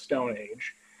back in the Stone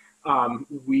Age,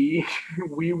 we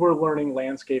were learning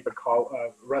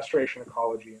restoration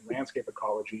ecology and landscape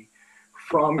ecology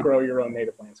from Grow Your Own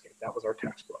Native Landscape. That was our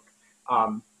textbook.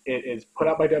 It is put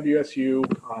out by WSU.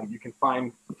 You can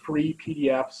find free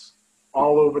PDFs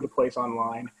all over the place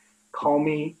online. Call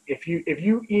me. If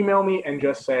you email me and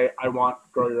just say, I want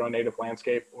Grow Your Own Native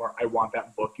Landscape, or I want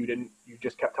that book you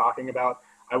just kept talking about,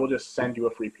 I will just send you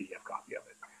a free PDF copy of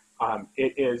it.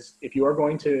 If you are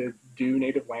going to do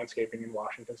native landscaping in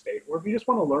Washington State, or if you just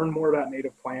want to learn more about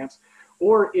native plants,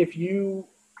 or if you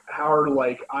are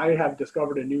like, I have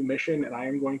discovered a new mission and I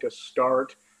am going to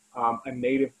start a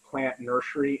native plant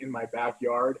nursery in my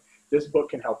backyard, this book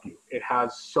can help you. It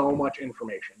has so much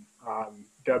information.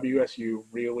 WSU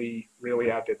really,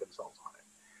 really outdid themselves on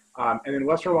it. And in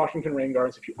Western Washington Rain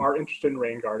Gardens, if you are interested in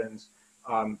rain gardens,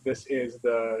 this is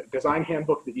the design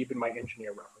handbook that even my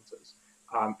engineer references.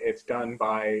 It's done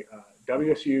by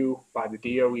WSU, by the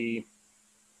DOE.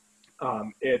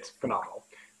 It's phenomenal.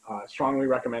 Strongly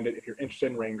recommend it. If you're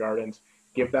interested in rain gardens,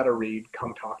 give that a read.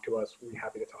 Come talk to us. We'll be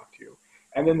happy to talk to you.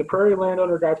 And then the Prairie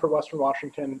Landowner Guide for Western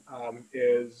Washington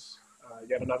is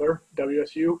yet another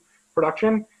WSU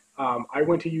production. I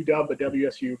went to UW, but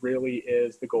WSU really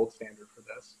is the gold standard for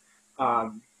this.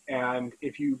 And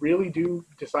if you really do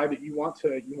decide that you want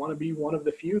to be one of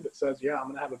the few that says, yeah, I'm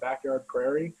going to have a backyard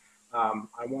prairie,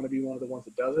 I want to be one of the ones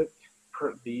that does it,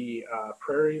 the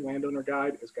Prairie Landowner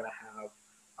Guide is going to have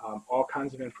all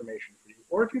kinds of information for you.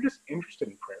 Or if you're just interested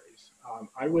in prairies.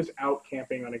 I was out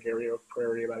camping on a Gary Oak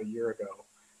prairie about a year ago.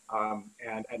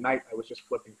 And at night, I was just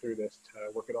flipping through this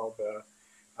to look at all the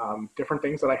different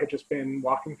things that I had just been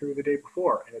walking through the day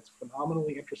before. And it's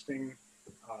phenomenally interesting.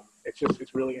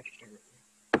 It's really interesting.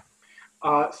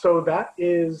 So that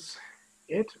is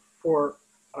it for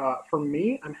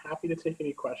me. I'm happy to take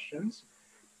any questions.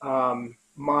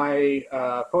 My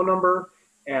phone number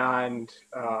and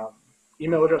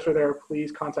email address are there.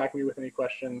 Please contact me with any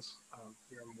questions.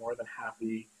 We are more than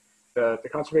happy. The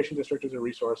Conservation District is a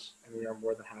resource, and we are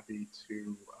more than happy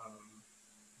to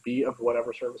be of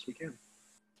whatever service we can.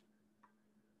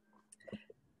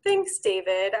 Thanks,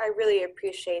 David. I really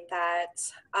appreciate that.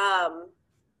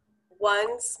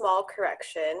 One small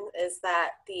correction is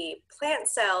that the plant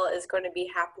sale is going to be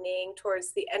happening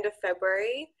towards the end of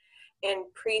February, and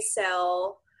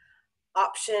pre-sale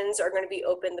options are going to be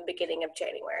open the beginning of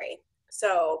January.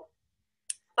 So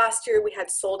last year we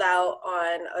had sold out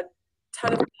on a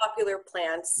ton of popular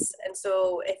plants, and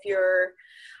so if you're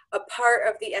a part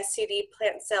of the SCD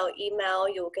plant sale email,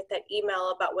 you'll get that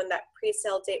email about when that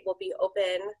pre-sale date will be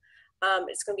open.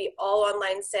 It's going to be all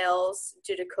online sales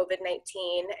due to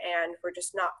COVID-19, and we're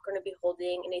just not going to be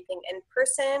holding anything in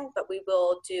person, but we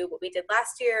will do what we did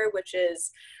last year, which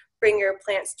is bring your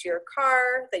plants to your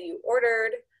car that you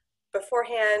ordered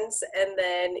beforehand, and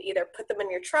then either put them in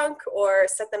your trunk or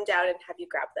set them down and have you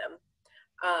grab them.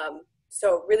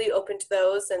 So really open to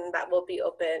those, and that will be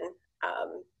open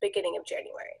beginning of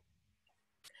January.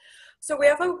 So we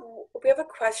have a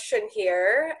question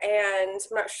here, and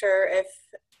I'm not sure if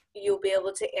you'll be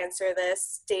able to answer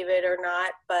this, David, or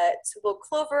not, but will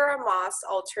clover or moss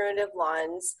alternative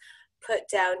lawns put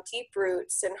down deep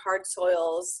roots in hard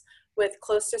soils with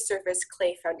close to surface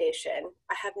clay foundation?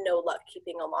 I have no luck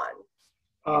keeping a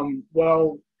lawn.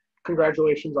 Well,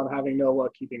 congratulations on having no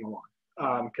luck keeping a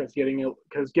lawn. Because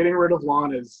getting rid of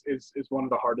lawn is one of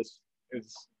the hardest,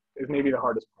 is maybe the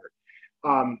hardest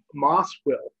part. Moss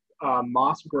will.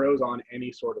 Moss grows on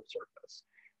any sort of surface.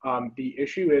 The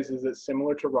issue is that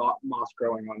similar to moss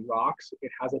growing on rocks,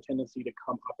 it has a tendency to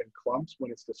come up in clumps when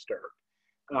it's disturbed.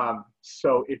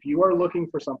 So if you are looking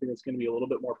for something that's going to be a little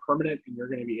bit more permanent and you're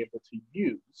going to be able to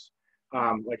use,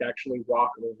 like actually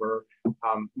walk over,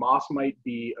 moss might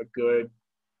be a good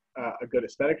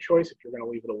aesthetic choice if you're going to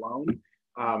leave it alone.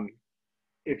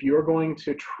 If you're going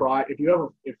to try,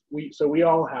 we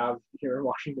all have here in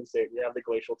Washington State, we have the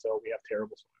glacial till, we have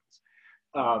terrible soils.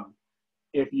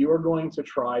 If you are going to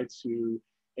try to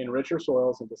enrich your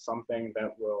soils into something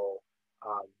that will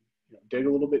dig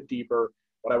a little bit deeper,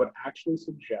 what I would actually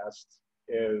suggest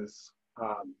is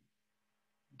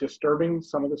disturbing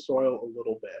some of the soil a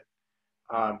little bit,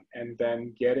 and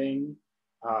then getting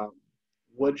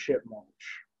wood chip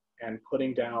mulch and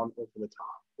putting down over the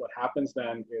top. What happens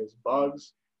then is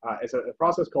bugs, it's a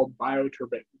process called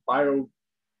bioturbation.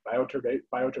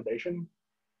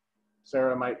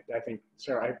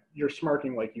 Sarah, you're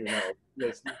smirking like you know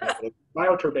this.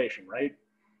 Bioturbation, right?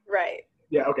 Right.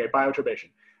 Yeah, okay, bioturbation.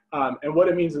 And what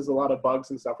it means is a lot of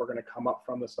bugs and stuff are going to come up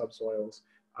from the subsoils,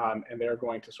 and they're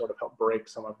going to sort of help break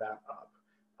some of that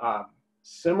up.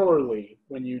 Similarly,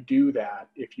 when you do that,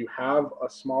 if you have a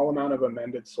small amount of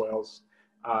amended soils,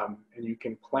 and you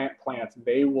can plant plants,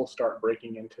 they will start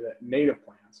breaking into the native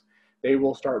plants. They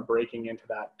will start breaking into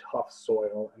that tough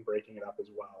soil and breaking it up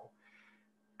as well.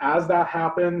 As that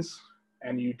happens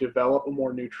and you develop a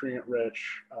more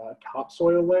nutrient-rich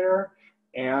topsoil layer,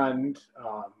 and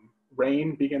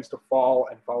rain begins to fall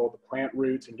and follow the plant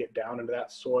roots and get down into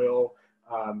that soil,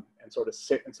 and sort of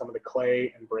sit in some of the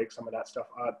clay and break some of that stuff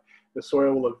up, the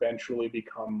soil will eventually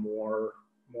become more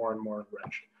and more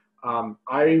enriched.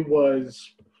 I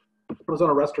was on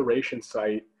a restoration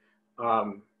site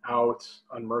out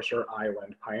on Mercer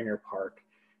Island, Pioneer Park,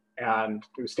 and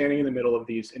I was standing in the middle of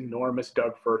these enormous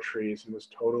Doug fir trees and was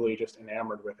totally just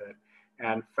enamored with it,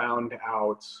 and found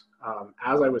out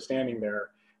as I was standing there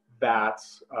that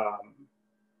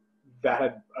that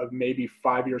had maybe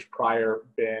 5 years prior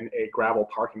been a gravel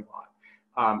parking lot.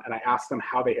 And I asked them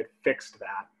how they had fixed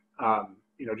that,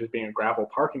 just being a gravel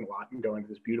parking lot and going to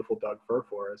this beautiful Doug fir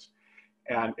forest.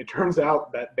 And it turns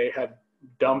out that they had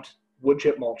dumped wood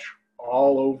chip mulch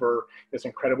all over this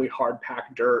incredibly hard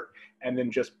packed dirt, and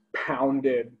then just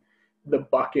pounded the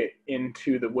bucket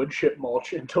into the wood chip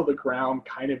mulch until the ground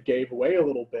kind of gave way a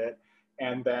little bit.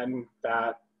 And then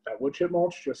that wood chip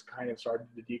mulch just kind of started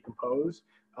to decompose,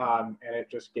 and it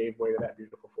just gave way to that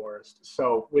beautiful forest.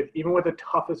 So even with the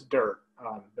toughest dirt,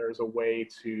 there's a way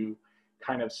to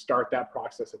kind of start that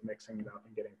process of mixing it up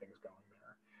and getting things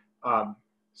going there.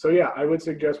 So yeah, I would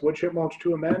suggest wood chip mulch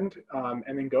to amend,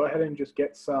 and then go ahead and just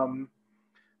get some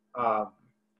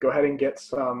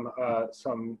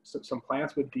some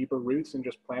plants with deeper roots and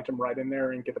just plant them right in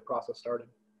there and get the process started.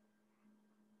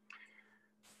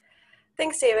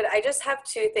 Thanks, David. I just have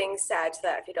two things to add to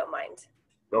that, if you don't mind.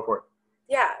 Go for it.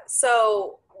 Yeah,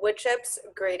 so wood chips,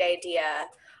 great idea.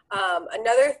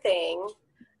 Another thing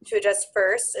to address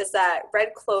first is that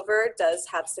red clover does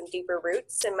have some deeper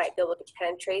roots and might be able to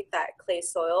penetrate that clay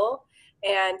soil.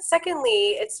 And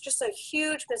secondly, it's just a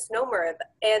huge misnomer.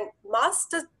 And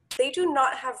they do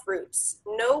not have roots.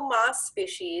 No moss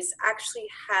species actually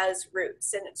has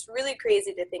roots. And it's really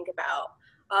crazy to think about,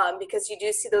 because you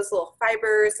do see those little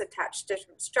fibers attached to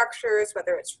different structures,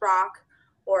 whether it's rock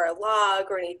or a log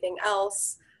or anything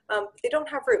else. They don't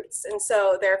have roots, and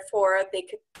so therefore they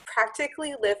could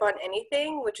practically live on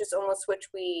anything, which is almost what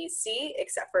we see,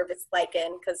 except for if it's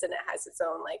lichen, because then it has its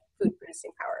own like food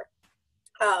producing power.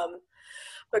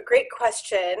 But great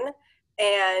question.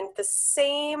 And the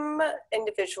same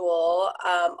individual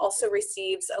also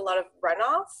receives a lot of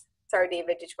runoff. Sorry,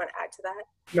 David, did you want to add to that?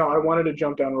 No, I wanted to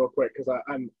jump down real quick because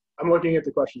I'm looking at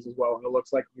the questions as well, and it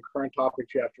looks like the current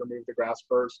topic you have to remove the grass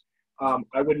first.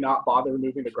 I would not bother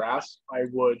removing the grass. I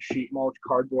would sheet mulch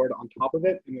cardboard on top of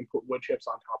it and then put wood chips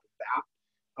on top of that.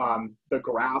 The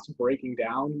grass breaking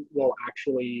down will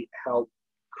actually help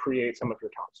create some of your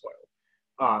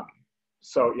topsoil.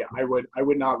 So yeah, I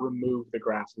would not remove the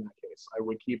grass in that case. I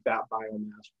would keep that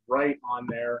biomass right on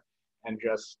there and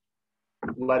just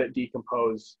let it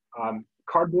decompose.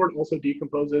 Cardboard also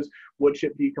decomposes, wood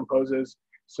chip decomposes.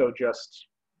 So just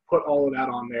put all of that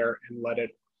on there and let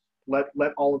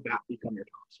all of that become your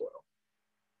topsoil.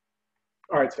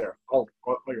 All right, Sarah, all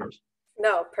yours.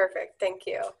 No, perfect. Thank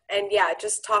you. And yeah,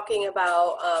 just talking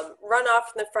about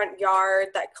runoff in the front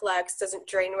yard that collects, doesn't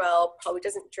drain well, probably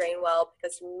doesn't drain well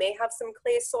because you may have some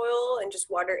clay soil and just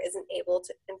water isn't able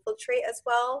to infiltrate as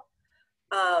well.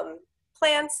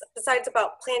 Plants, besides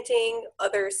about planting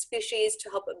other species to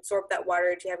help absorb that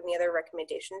water, do you have any other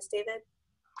recommendations, David?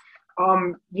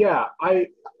 Yeah,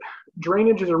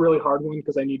 drainage is a really hard one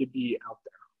because I need to be out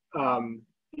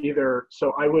there.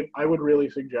 So I would really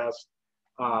suggest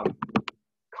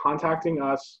contacting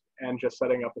us and just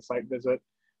setting up a site visit.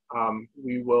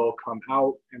 We will come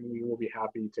out and we will be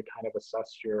happy to kind of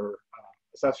assess your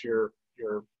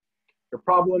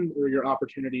problem or your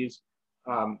opportunities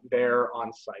there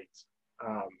on site.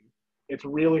 It's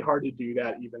really hard to do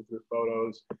that even through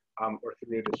photos or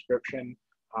through a description.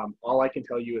 All I can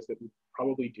tell you is that we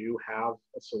probably do have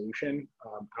a solution.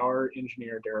 Our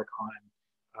engineer, Derek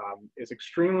Hahn, is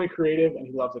extremely creative and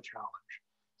he loves a challenge.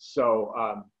 So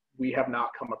we have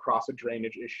not come across a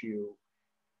drainage issue.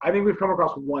 I think we've come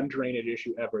across one drainage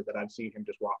issue ever that I've seen him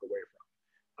just walk away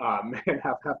from and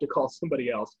have to call somebody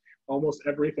else. Almost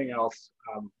everything else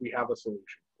we have a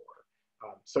solution for.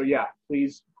 So yeah,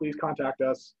 please contact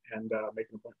us and make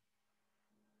an appointment.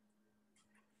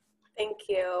 Thank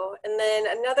you. And then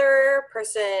another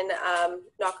person,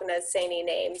 not going to say any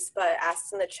names, but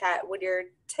asked in the chat, what are your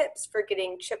tips for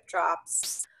getting chip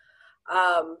drops?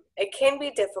 It can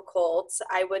be difficult.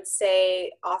 I would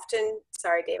say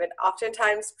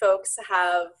oftentimes folks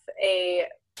have a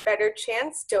better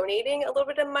chance donating a little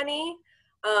bit of money.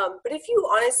 But if you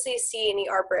honestly see any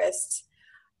arborists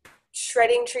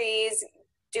shredding trees,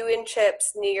 doing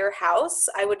chips near your house,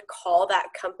 I would call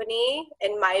that company.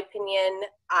 In my opinion,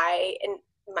 in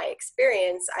my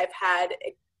experience, I've had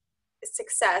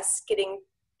success getting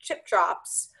chip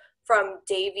drops from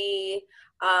Davey,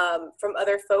 from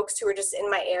other folks who were just in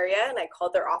my area, and I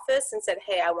called their office and said,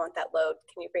 hey, I want that load.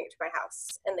 Can you bring it to my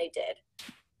house? And they did.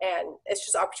 And it's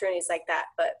just opportunities like that.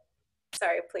 But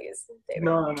sorry, please, David.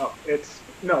 No. This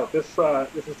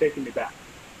is taking me back.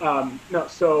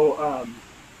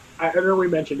 I know we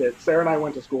mentioned it. Sarah and I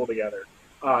went to school together.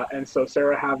 And so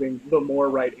Sarah having the more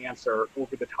right answer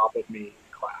over the top of me in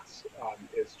class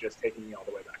is just taking me all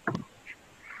the way back to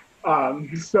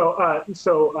college.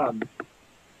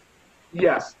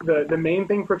 Yes, the main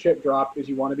thing for chip drop is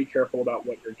you want to be careful about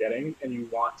what you're getting, and you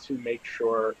want to make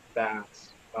sure that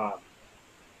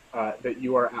that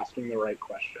you are asking the right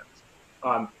questions.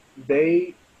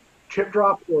 Chip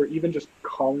drop, or even just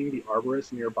calling the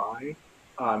arborist nearby,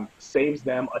 saves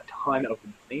them a ton of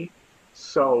money.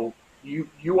 So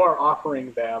you are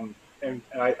offering them, and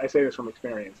I say this from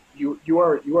experience, you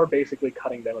are basically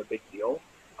cutting them a big deal.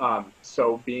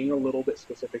 So being a little bit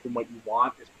specific in what you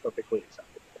want is perfectly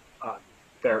acceptable. Um,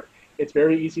 there, it's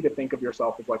very easy to think of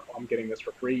yourself as like, oh, I'm getting this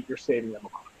for free. You're saving them a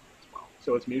lot of money as well.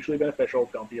 So it's mutually beneficial.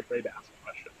 Don't be afraid to ask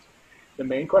questions. The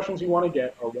main questions you want to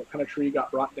get are what kind of tree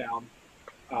got brought down,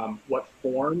 what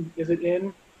form is it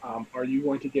in, are you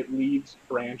going to get leaves,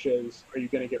 branches, are you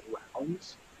going to get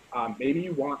rounds? Maybe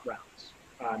you want rounds.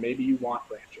 Maybe you want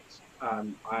branches.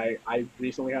 I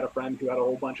recently had a friend who had a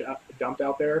whole bunch dumped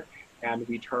out there, and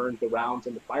we turned the rounds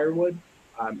into firewood,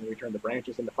 and we turned the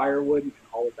branches into firewood, and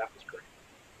all of that was great.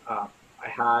 I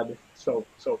had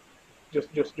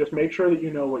just make sure that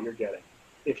you know what you're getting.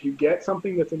 If you get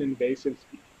something that's an invasive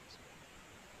species,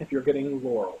 if you're getting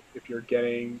laurel, if you're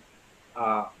getting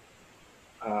uh,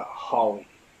 holly,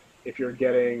 if you're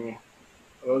getting,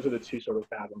 those are the two sort of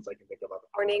bad ones I can think of.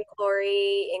 Morning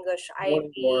glory, English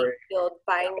Morning ivy, glory. field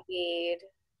bindweed.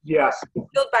 Yes.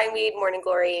 Field bindweed, morning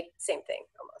glory, same thing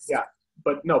almost. Yeah.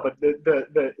 But no, but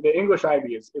the English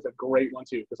ivy is a great one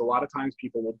too, because a lot of times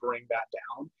people will bring that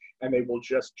down and they will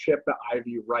just chip the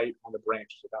ivy right on the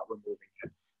branches without removing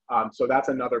it. So that's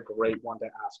another great one to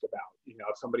ask about. You know,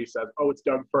 if somebody says, "Oh, it's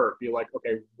Doug fir," be like,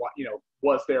 "Okay, what? You know,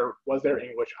 was there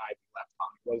English ivy left on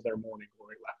it? Was there morning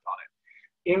glory left on it?"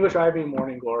 English ivy and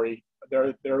morning glory,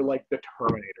 they're like the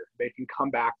Terminator. They can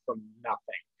come back from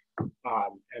nothing,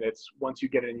 and it's once you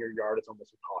get it in your yard, it's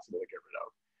almost impossible to get rid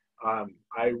of.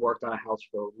 I worked on a house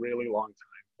for a really long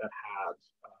time that had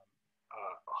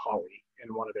holly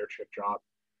in one of their chip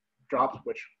drops,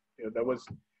 which, you know, there was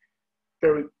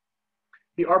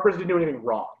the arborists didn't do anything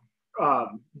wrong.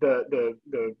 The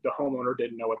homeowner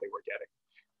didn't know what they were getting,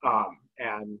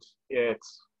 and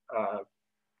it's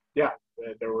yeah,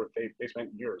 they spent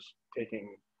years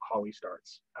taking holly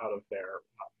starts out of their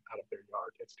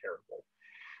yard. It's terrible.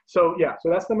 So yeah, so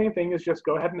that's the main thing, is just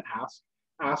go ahead and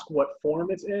ask what form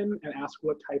it's in, and ask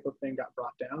what type of thing got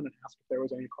brought down, and ask if there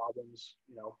was any problems,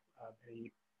 you know,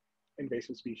 any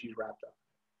invasive species wrapped up.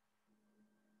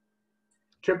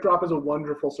 Chip drop is a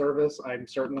wonderful service. I'm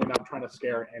certainly not trying to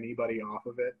scare anybody off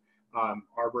of it.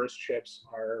 Arborist chips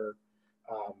are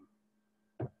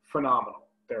phenomenal.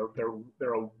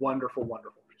 They're a wonderful,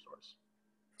 wonderful resource.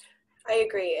 I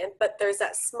agree, but there's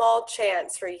that small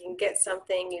chance where you can get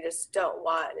something you just don't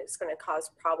want, and it's going to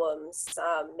cause problems.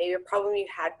 Maybe a problem you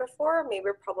had before, maybe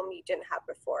a problem you didn't have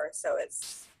before. So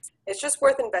it's just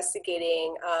worth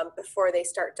investigating before they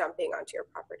start dumping onto your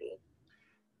property.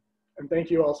 And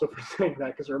thank you also for saying that,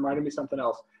 because it reminded me something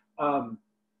else.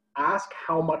 Ask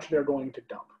how much they're going to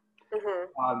dump.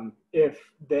 Mm-hmm. If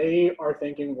they are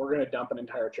thinking we're going to dump an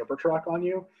entire chipper truck on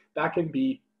you, that can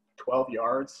be 12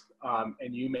 yards,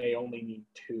 and you may only need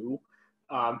 2,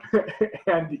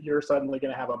 and you're suddenly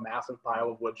going to have a massive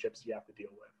pile of wood chips you have to deal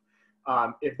with.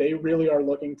 If they really are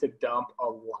looking to dump a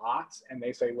lot, and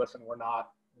they say, listen, we're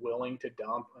not willing to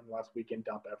dump unless we can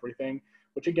dump everything,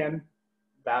 which again,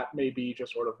 that may be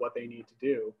just sort of what they need to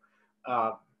do.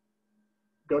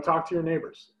 Go talk to your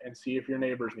neighbors and see if your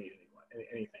neighbors need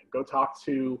anything. Go talk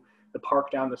to the park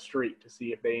down the street to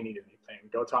see if they need anything.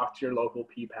 Go talk to your local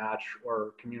pea patch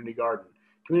or community garden.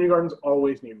 Community gardens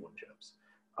always need wood chips.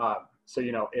 So,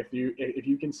 you know, if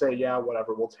you can say, yeah,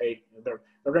 whatever, we'll take, they're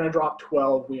going to drop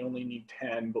 12. We only need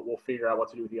 10, but we'll figure out what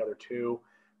to do with the other 2.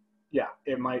 Yeah,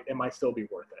 it might still be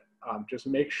worth it. Just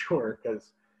make sure,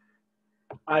 because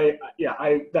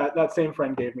that same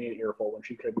friend gave me an earful when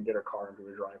she couldn't get her car into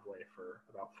her driveway for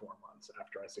about 4 months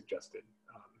after I suggested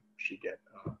she get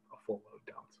a full load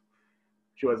dumped.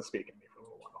 She wasn't speaking to me for a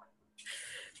little while.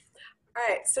 All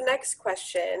right, so next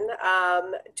question.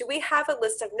 Do we have a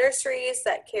list of nurseries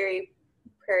that carry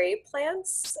prairie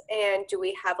plants, and do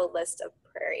we have a list of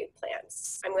prairie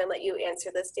plants? I'm going to let you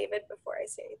answer this, David, before I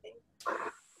say anything.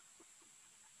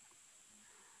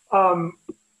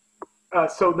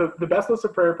 So the best list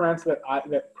of prairie plants that I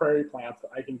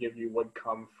can give you would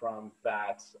come from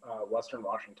that Western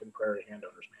Washington Prairie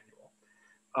Landowners Manual.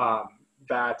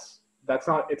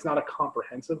 It's not a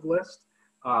comprehensive list,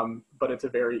 but it's a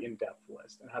very in-depth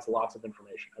list and has lots of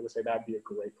information. I would say that'd be a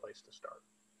great place to start.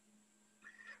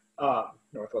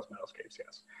 Northwest Meadowscapes,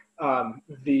 yes.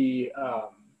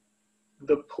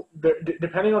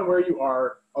 Depending on where you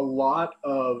are, a lot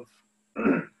of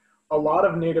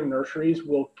native nurseries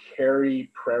will carry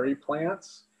prairie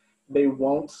plants. They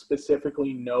won't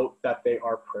specifically note that they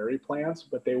are prairie plants,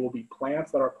 but they will be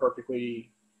plants that are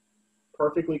perfectly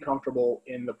comfortable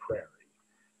in the prairie.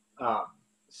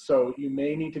 So you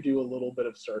may need to do a little bit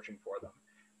of searching for them.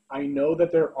 I know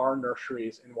that there are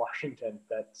nurseries in Washington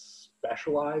that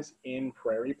specialize in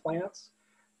prairie plants.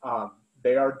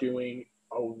 they are doing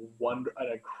an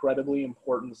incredibly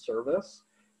important service.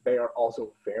 They are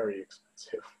also very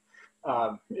expensive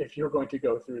if you're going to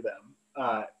go through them.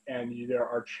 And there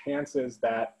are chances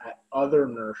that at other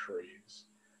nurseries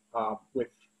with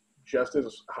just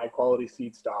as high quality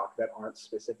seed stock that aren't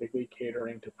specifically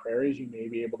catering to prairies, you may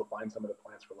be able to find some of the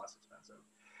plants for less expensive.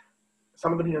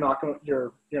 Some of them you're not going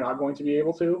to be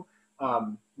able to.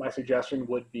 My suggestion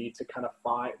would be to kind of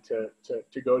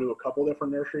to go to a couple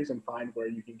different nurseries and find where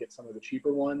you can get some of the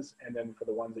cheaper ones, and then for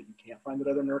the ones that you can't find at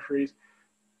other nurseries,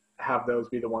 have those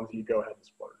be the ones that you go ahead and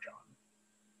splurge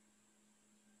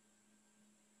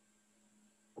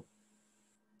on.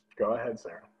 Go ahead,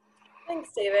 Sarah.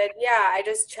 Thanks, David. Yeah, I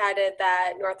just chatted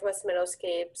that Northwest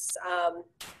Meadowscapes,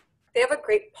 they have a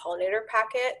great pollinator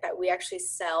packet that we actually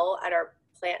sell at our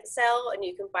plant sale, and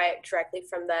you can buy it directly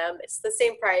from them. It's the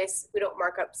same price. We don't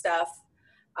mark up stuff,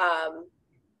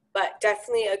 but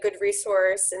definitely a good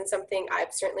resource and something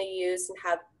I've certainly used and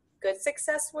have good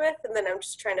success with. And then I'm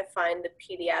just trying to find the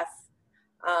PDF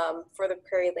for the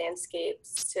prairie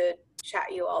landscapes to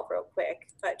chat you all real quick,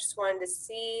 but just wanted to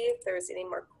see if there was any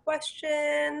more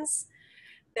questions.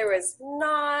 There was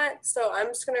not, so I'm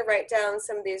just going to write down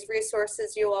some of these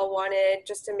resources you all wanted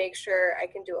just to make sure I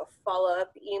can do a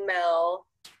follow-up email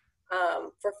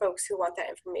for folks who want that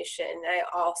information. I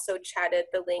also chatted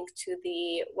the link to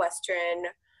the Western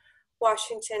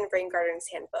Washington Rain Gardens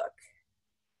Handbook.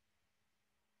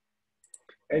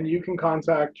 And you can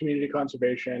contact Community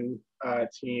Conservation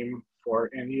team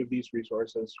for any of these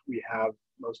resources. We have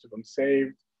most of them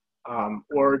saved,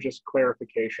 or just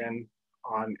clarification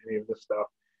on any of this stuff.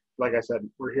 Like I said,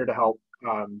 we're here to help,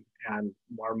 and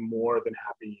are more than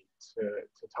happy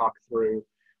to talk through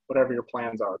whatever your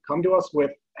plans are. Come to us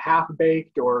with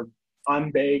half-baked or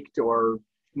unbaked or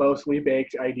mostly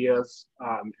baked ideas,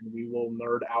 and we will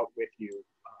nerd out with you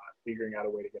figuring out a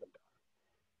way to get them done.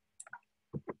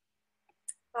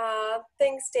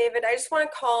 Thanks, David. I just want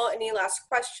to call any last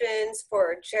questions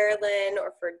for Geraldine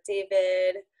or for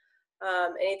David,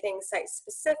 anything site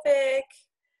specific.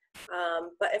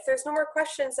 But if there's no more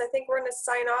questions, I think we're going to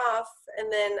sign off,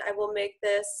 and then I will make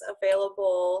this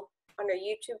available on our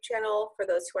YouTube channel for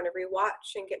those who want to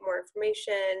rewatch and get more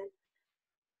information.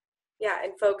 Yeah,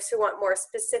 and folks who want more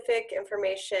specific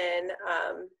information,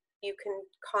 you can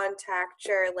contact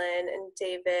Geraldine and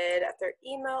David at their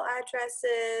email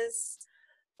addresses,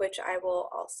 which I will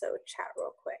also chat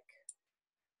real quick.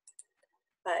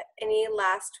 But any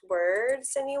last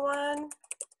words, anyone?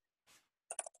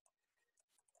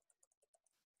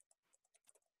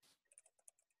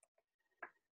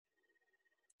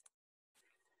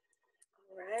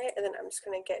 All right, and then I'm just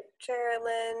going to get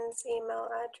Geraldine's email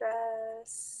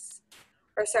address.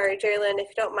 Or sorry, Geraldine, if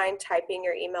you don't mind typing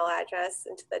your email address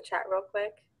into the chat real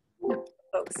quick.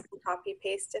 Folks can copy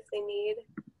paste if they need.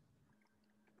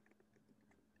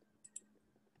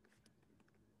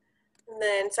 And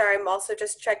then, sorry, I'm also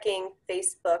just checking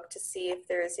Facebook to see if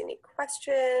there's any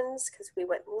questions because we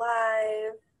went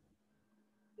live.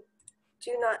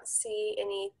 Do not see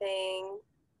anything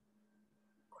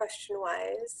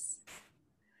question-wise.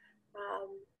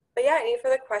 But yeah, any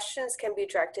further questions can be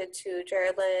directed to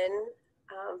Geraldine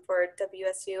for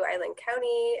WSU Island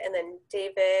County, and then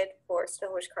David for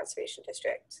Snohomish Conservation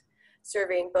District,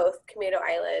 serving both Camino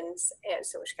Islands and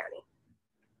Snohomish County.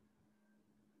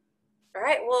 All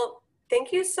right, well,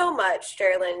 thank you so much,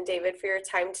 Geraldine and David, for your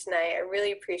time tonight. I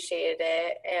really appreciated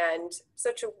it, and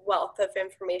such a wealth of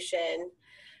information,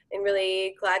 and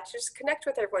really glad to just connect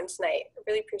with everyone tonight. I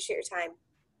really appreciate your time.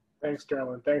 Thanks,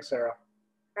 Geraldine. Thanks, Sarah.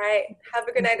 All right, have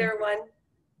a good night, everyone.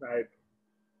 Night.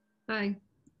 Bye.